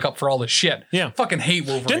has to make up for all this shit. Yeah. Fucking hate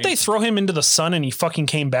Wolverine. Didn't they throw him into the sun and he fucking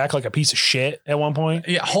came back like a piece of shit at one point?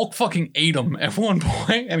 Yeah, Hulk fucking ate him at one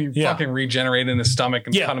point and he fucking regenerated in his stomach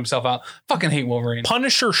and cut himself out. Fucking hate Wolverine.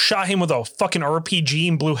 Punisher shot him with a fucking RPG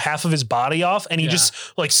and blew half of his body off, and he just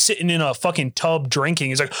like sitting in a fucking tub drinking.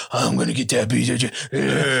 He's like, I'm gonna get that piece of shit.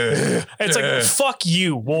 It's like, fuck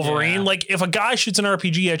you, Wolverine. Yeah. Like, if a guy shoots an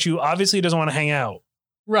RPG at you, obviously he doesn't want to hang out.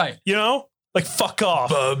 Right. You know? Like, fuck off.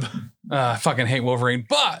 Bub. I fucking hate Wolverine.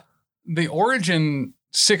 But the Origin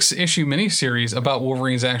 6-issue miniseries about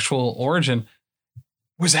Wolverine's actual origin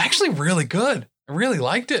was actually really good. I really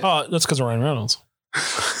liked it. Oh, that's because of Ryan Reynolds.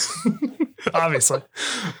 Obviously.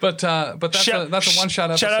 But that's a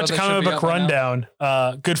one-shot episode. Shout out to that Comic should be Book up by now.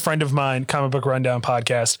 Rundown. Good friend of mine, Comic Book Rundown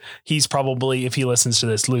podcast. He's probably, if he listens to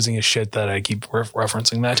this, losing his shit that I keep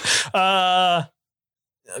referencing that.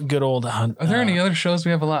 Good old. Are there any other shows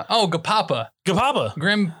we have a lot? Oh, Gapapa.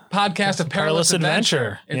 Grim Podcast of Perilous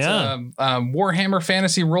Adventure. It's a Warhammer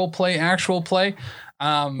fantasy role play, actual play.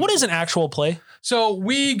 What is an actual play? So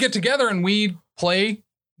we get together and we play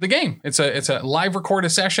the game. It's a live recorded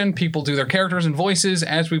session. People do their characters and voices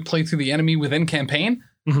as we play through the enemy within campaign.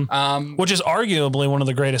 Which is arguably one of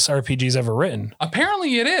the greatest RPGs ever written.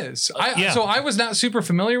 Apparently it is. So I was not super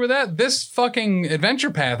familiar with that. This fucking adventure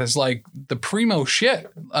path is like the primo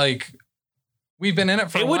shit. Like, we've been in it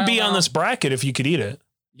for a while. It would be now. on this bracket if you could eat it.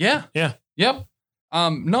 Yeah. Yeah. Yep.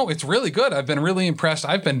 No, it's really good. I've been really impressed.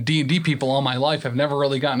 I've been D&D people all my life. I've never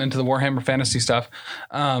really gotten into the Warhammer fantasy stuff.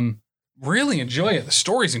 Really enjoy it. The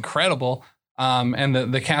story's incredible. And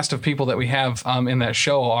the cast of people that we have in that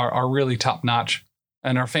show are really top notch.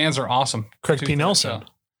 And our fans are awesome. Craig P. Nelson.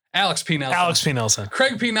 Alex P. Nelson.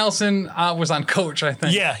 Craig P. Nelson was on Coach, I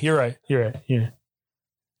think. Yeah, you're right. Yeah.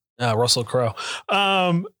 Russell Crowe.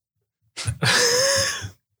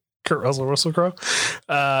 Kurt Russell Crowe.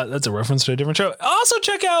 That's a reference to a different show. Also,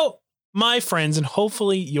 check out my friends and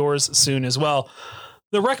hopefully yours soon as well.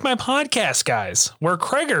 The Wreck My Podcast guys, where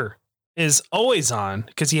Kreger is always on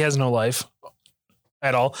because he has no life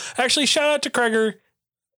at all. Actually, shout out to Kreger.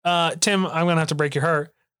 Tim, I'm going to have to break your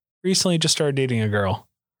heart. Recently just started dating a girl.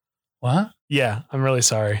 What? Yeah, I'm really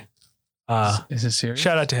sorry. Is it serious?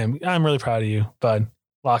 Shout out to him. I'm really proud of you, bud.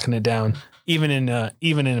 Locking it down, even in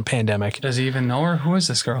a pandemic. Does he even know her? Who is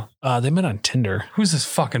this girl? They met on Tinder. Who's this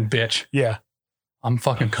fucking bitch? Yeah. I'm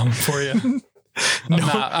fucking coming for you.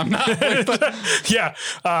 I'm not. But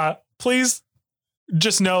yeah. Please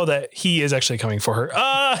just know that he is actually coming for her.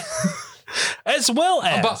 As well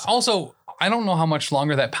as. But also, I don't know how much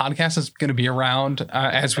longer that podcast is going to be around.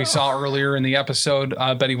 As we saw earlier in the episode,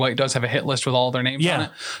 Betty White does have a hit list with all their names on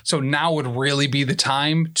it. So now would really be the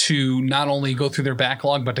time to not only go through their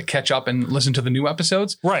backlog, but to catch up and listen to the new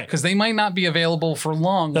episodes. Right. Because they might not be available for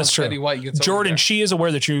long. That's true. Betty White gets Jordan, she is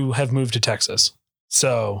aware that you have moved to Texas.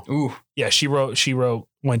 So, yeah, she wrote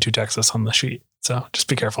went to Texas on the sheet. So just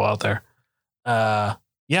be careful out there.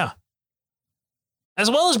 Yeah. As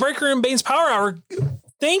well as Breaker and Bane's Power Hour.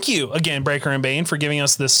 Thank you again, Breaker and Bane, for giving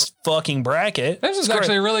us this fucking bracket. This is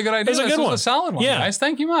actually a really good idea. It's a good one. A solid one, guys.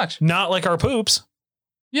 Thank you much. Not like our poops.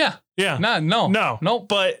 Yeah. Yeah. No.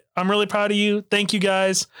 But I'm really proud of you. Thank you,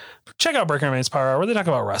 guys. Check out Breaker and Bane's Power Hour, where they talk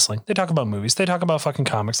about wrestling. They talk about movies. They talk about fucking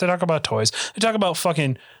comics. They talk about toys. They talk about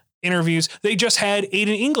fucking interviews. They just had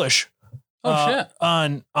Aiden English. Shit.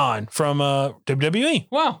 On from WWE.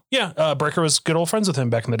 Wow. Yeah. Breaker was good old friends with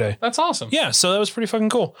him back in the day. That's awesome. Yeah. So that was pretty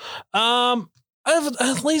fucking cool.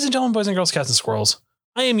 Ladies and gentlemen, boys and girls, cats and squirrels,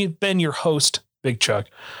 I am Ben, your host, Big Chuck.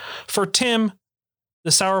 For Tim, the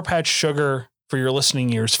Sour Patch Sugar, for your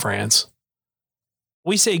listening ears, France,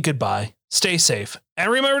 we say goodbye, stay safe,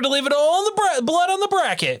 and remember to leave it all on the blood on the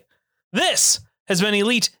bracket. This has been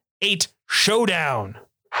Elite 8 Showdown.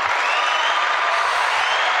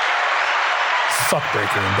 Fuck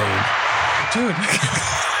Breaker and Bane. Dude.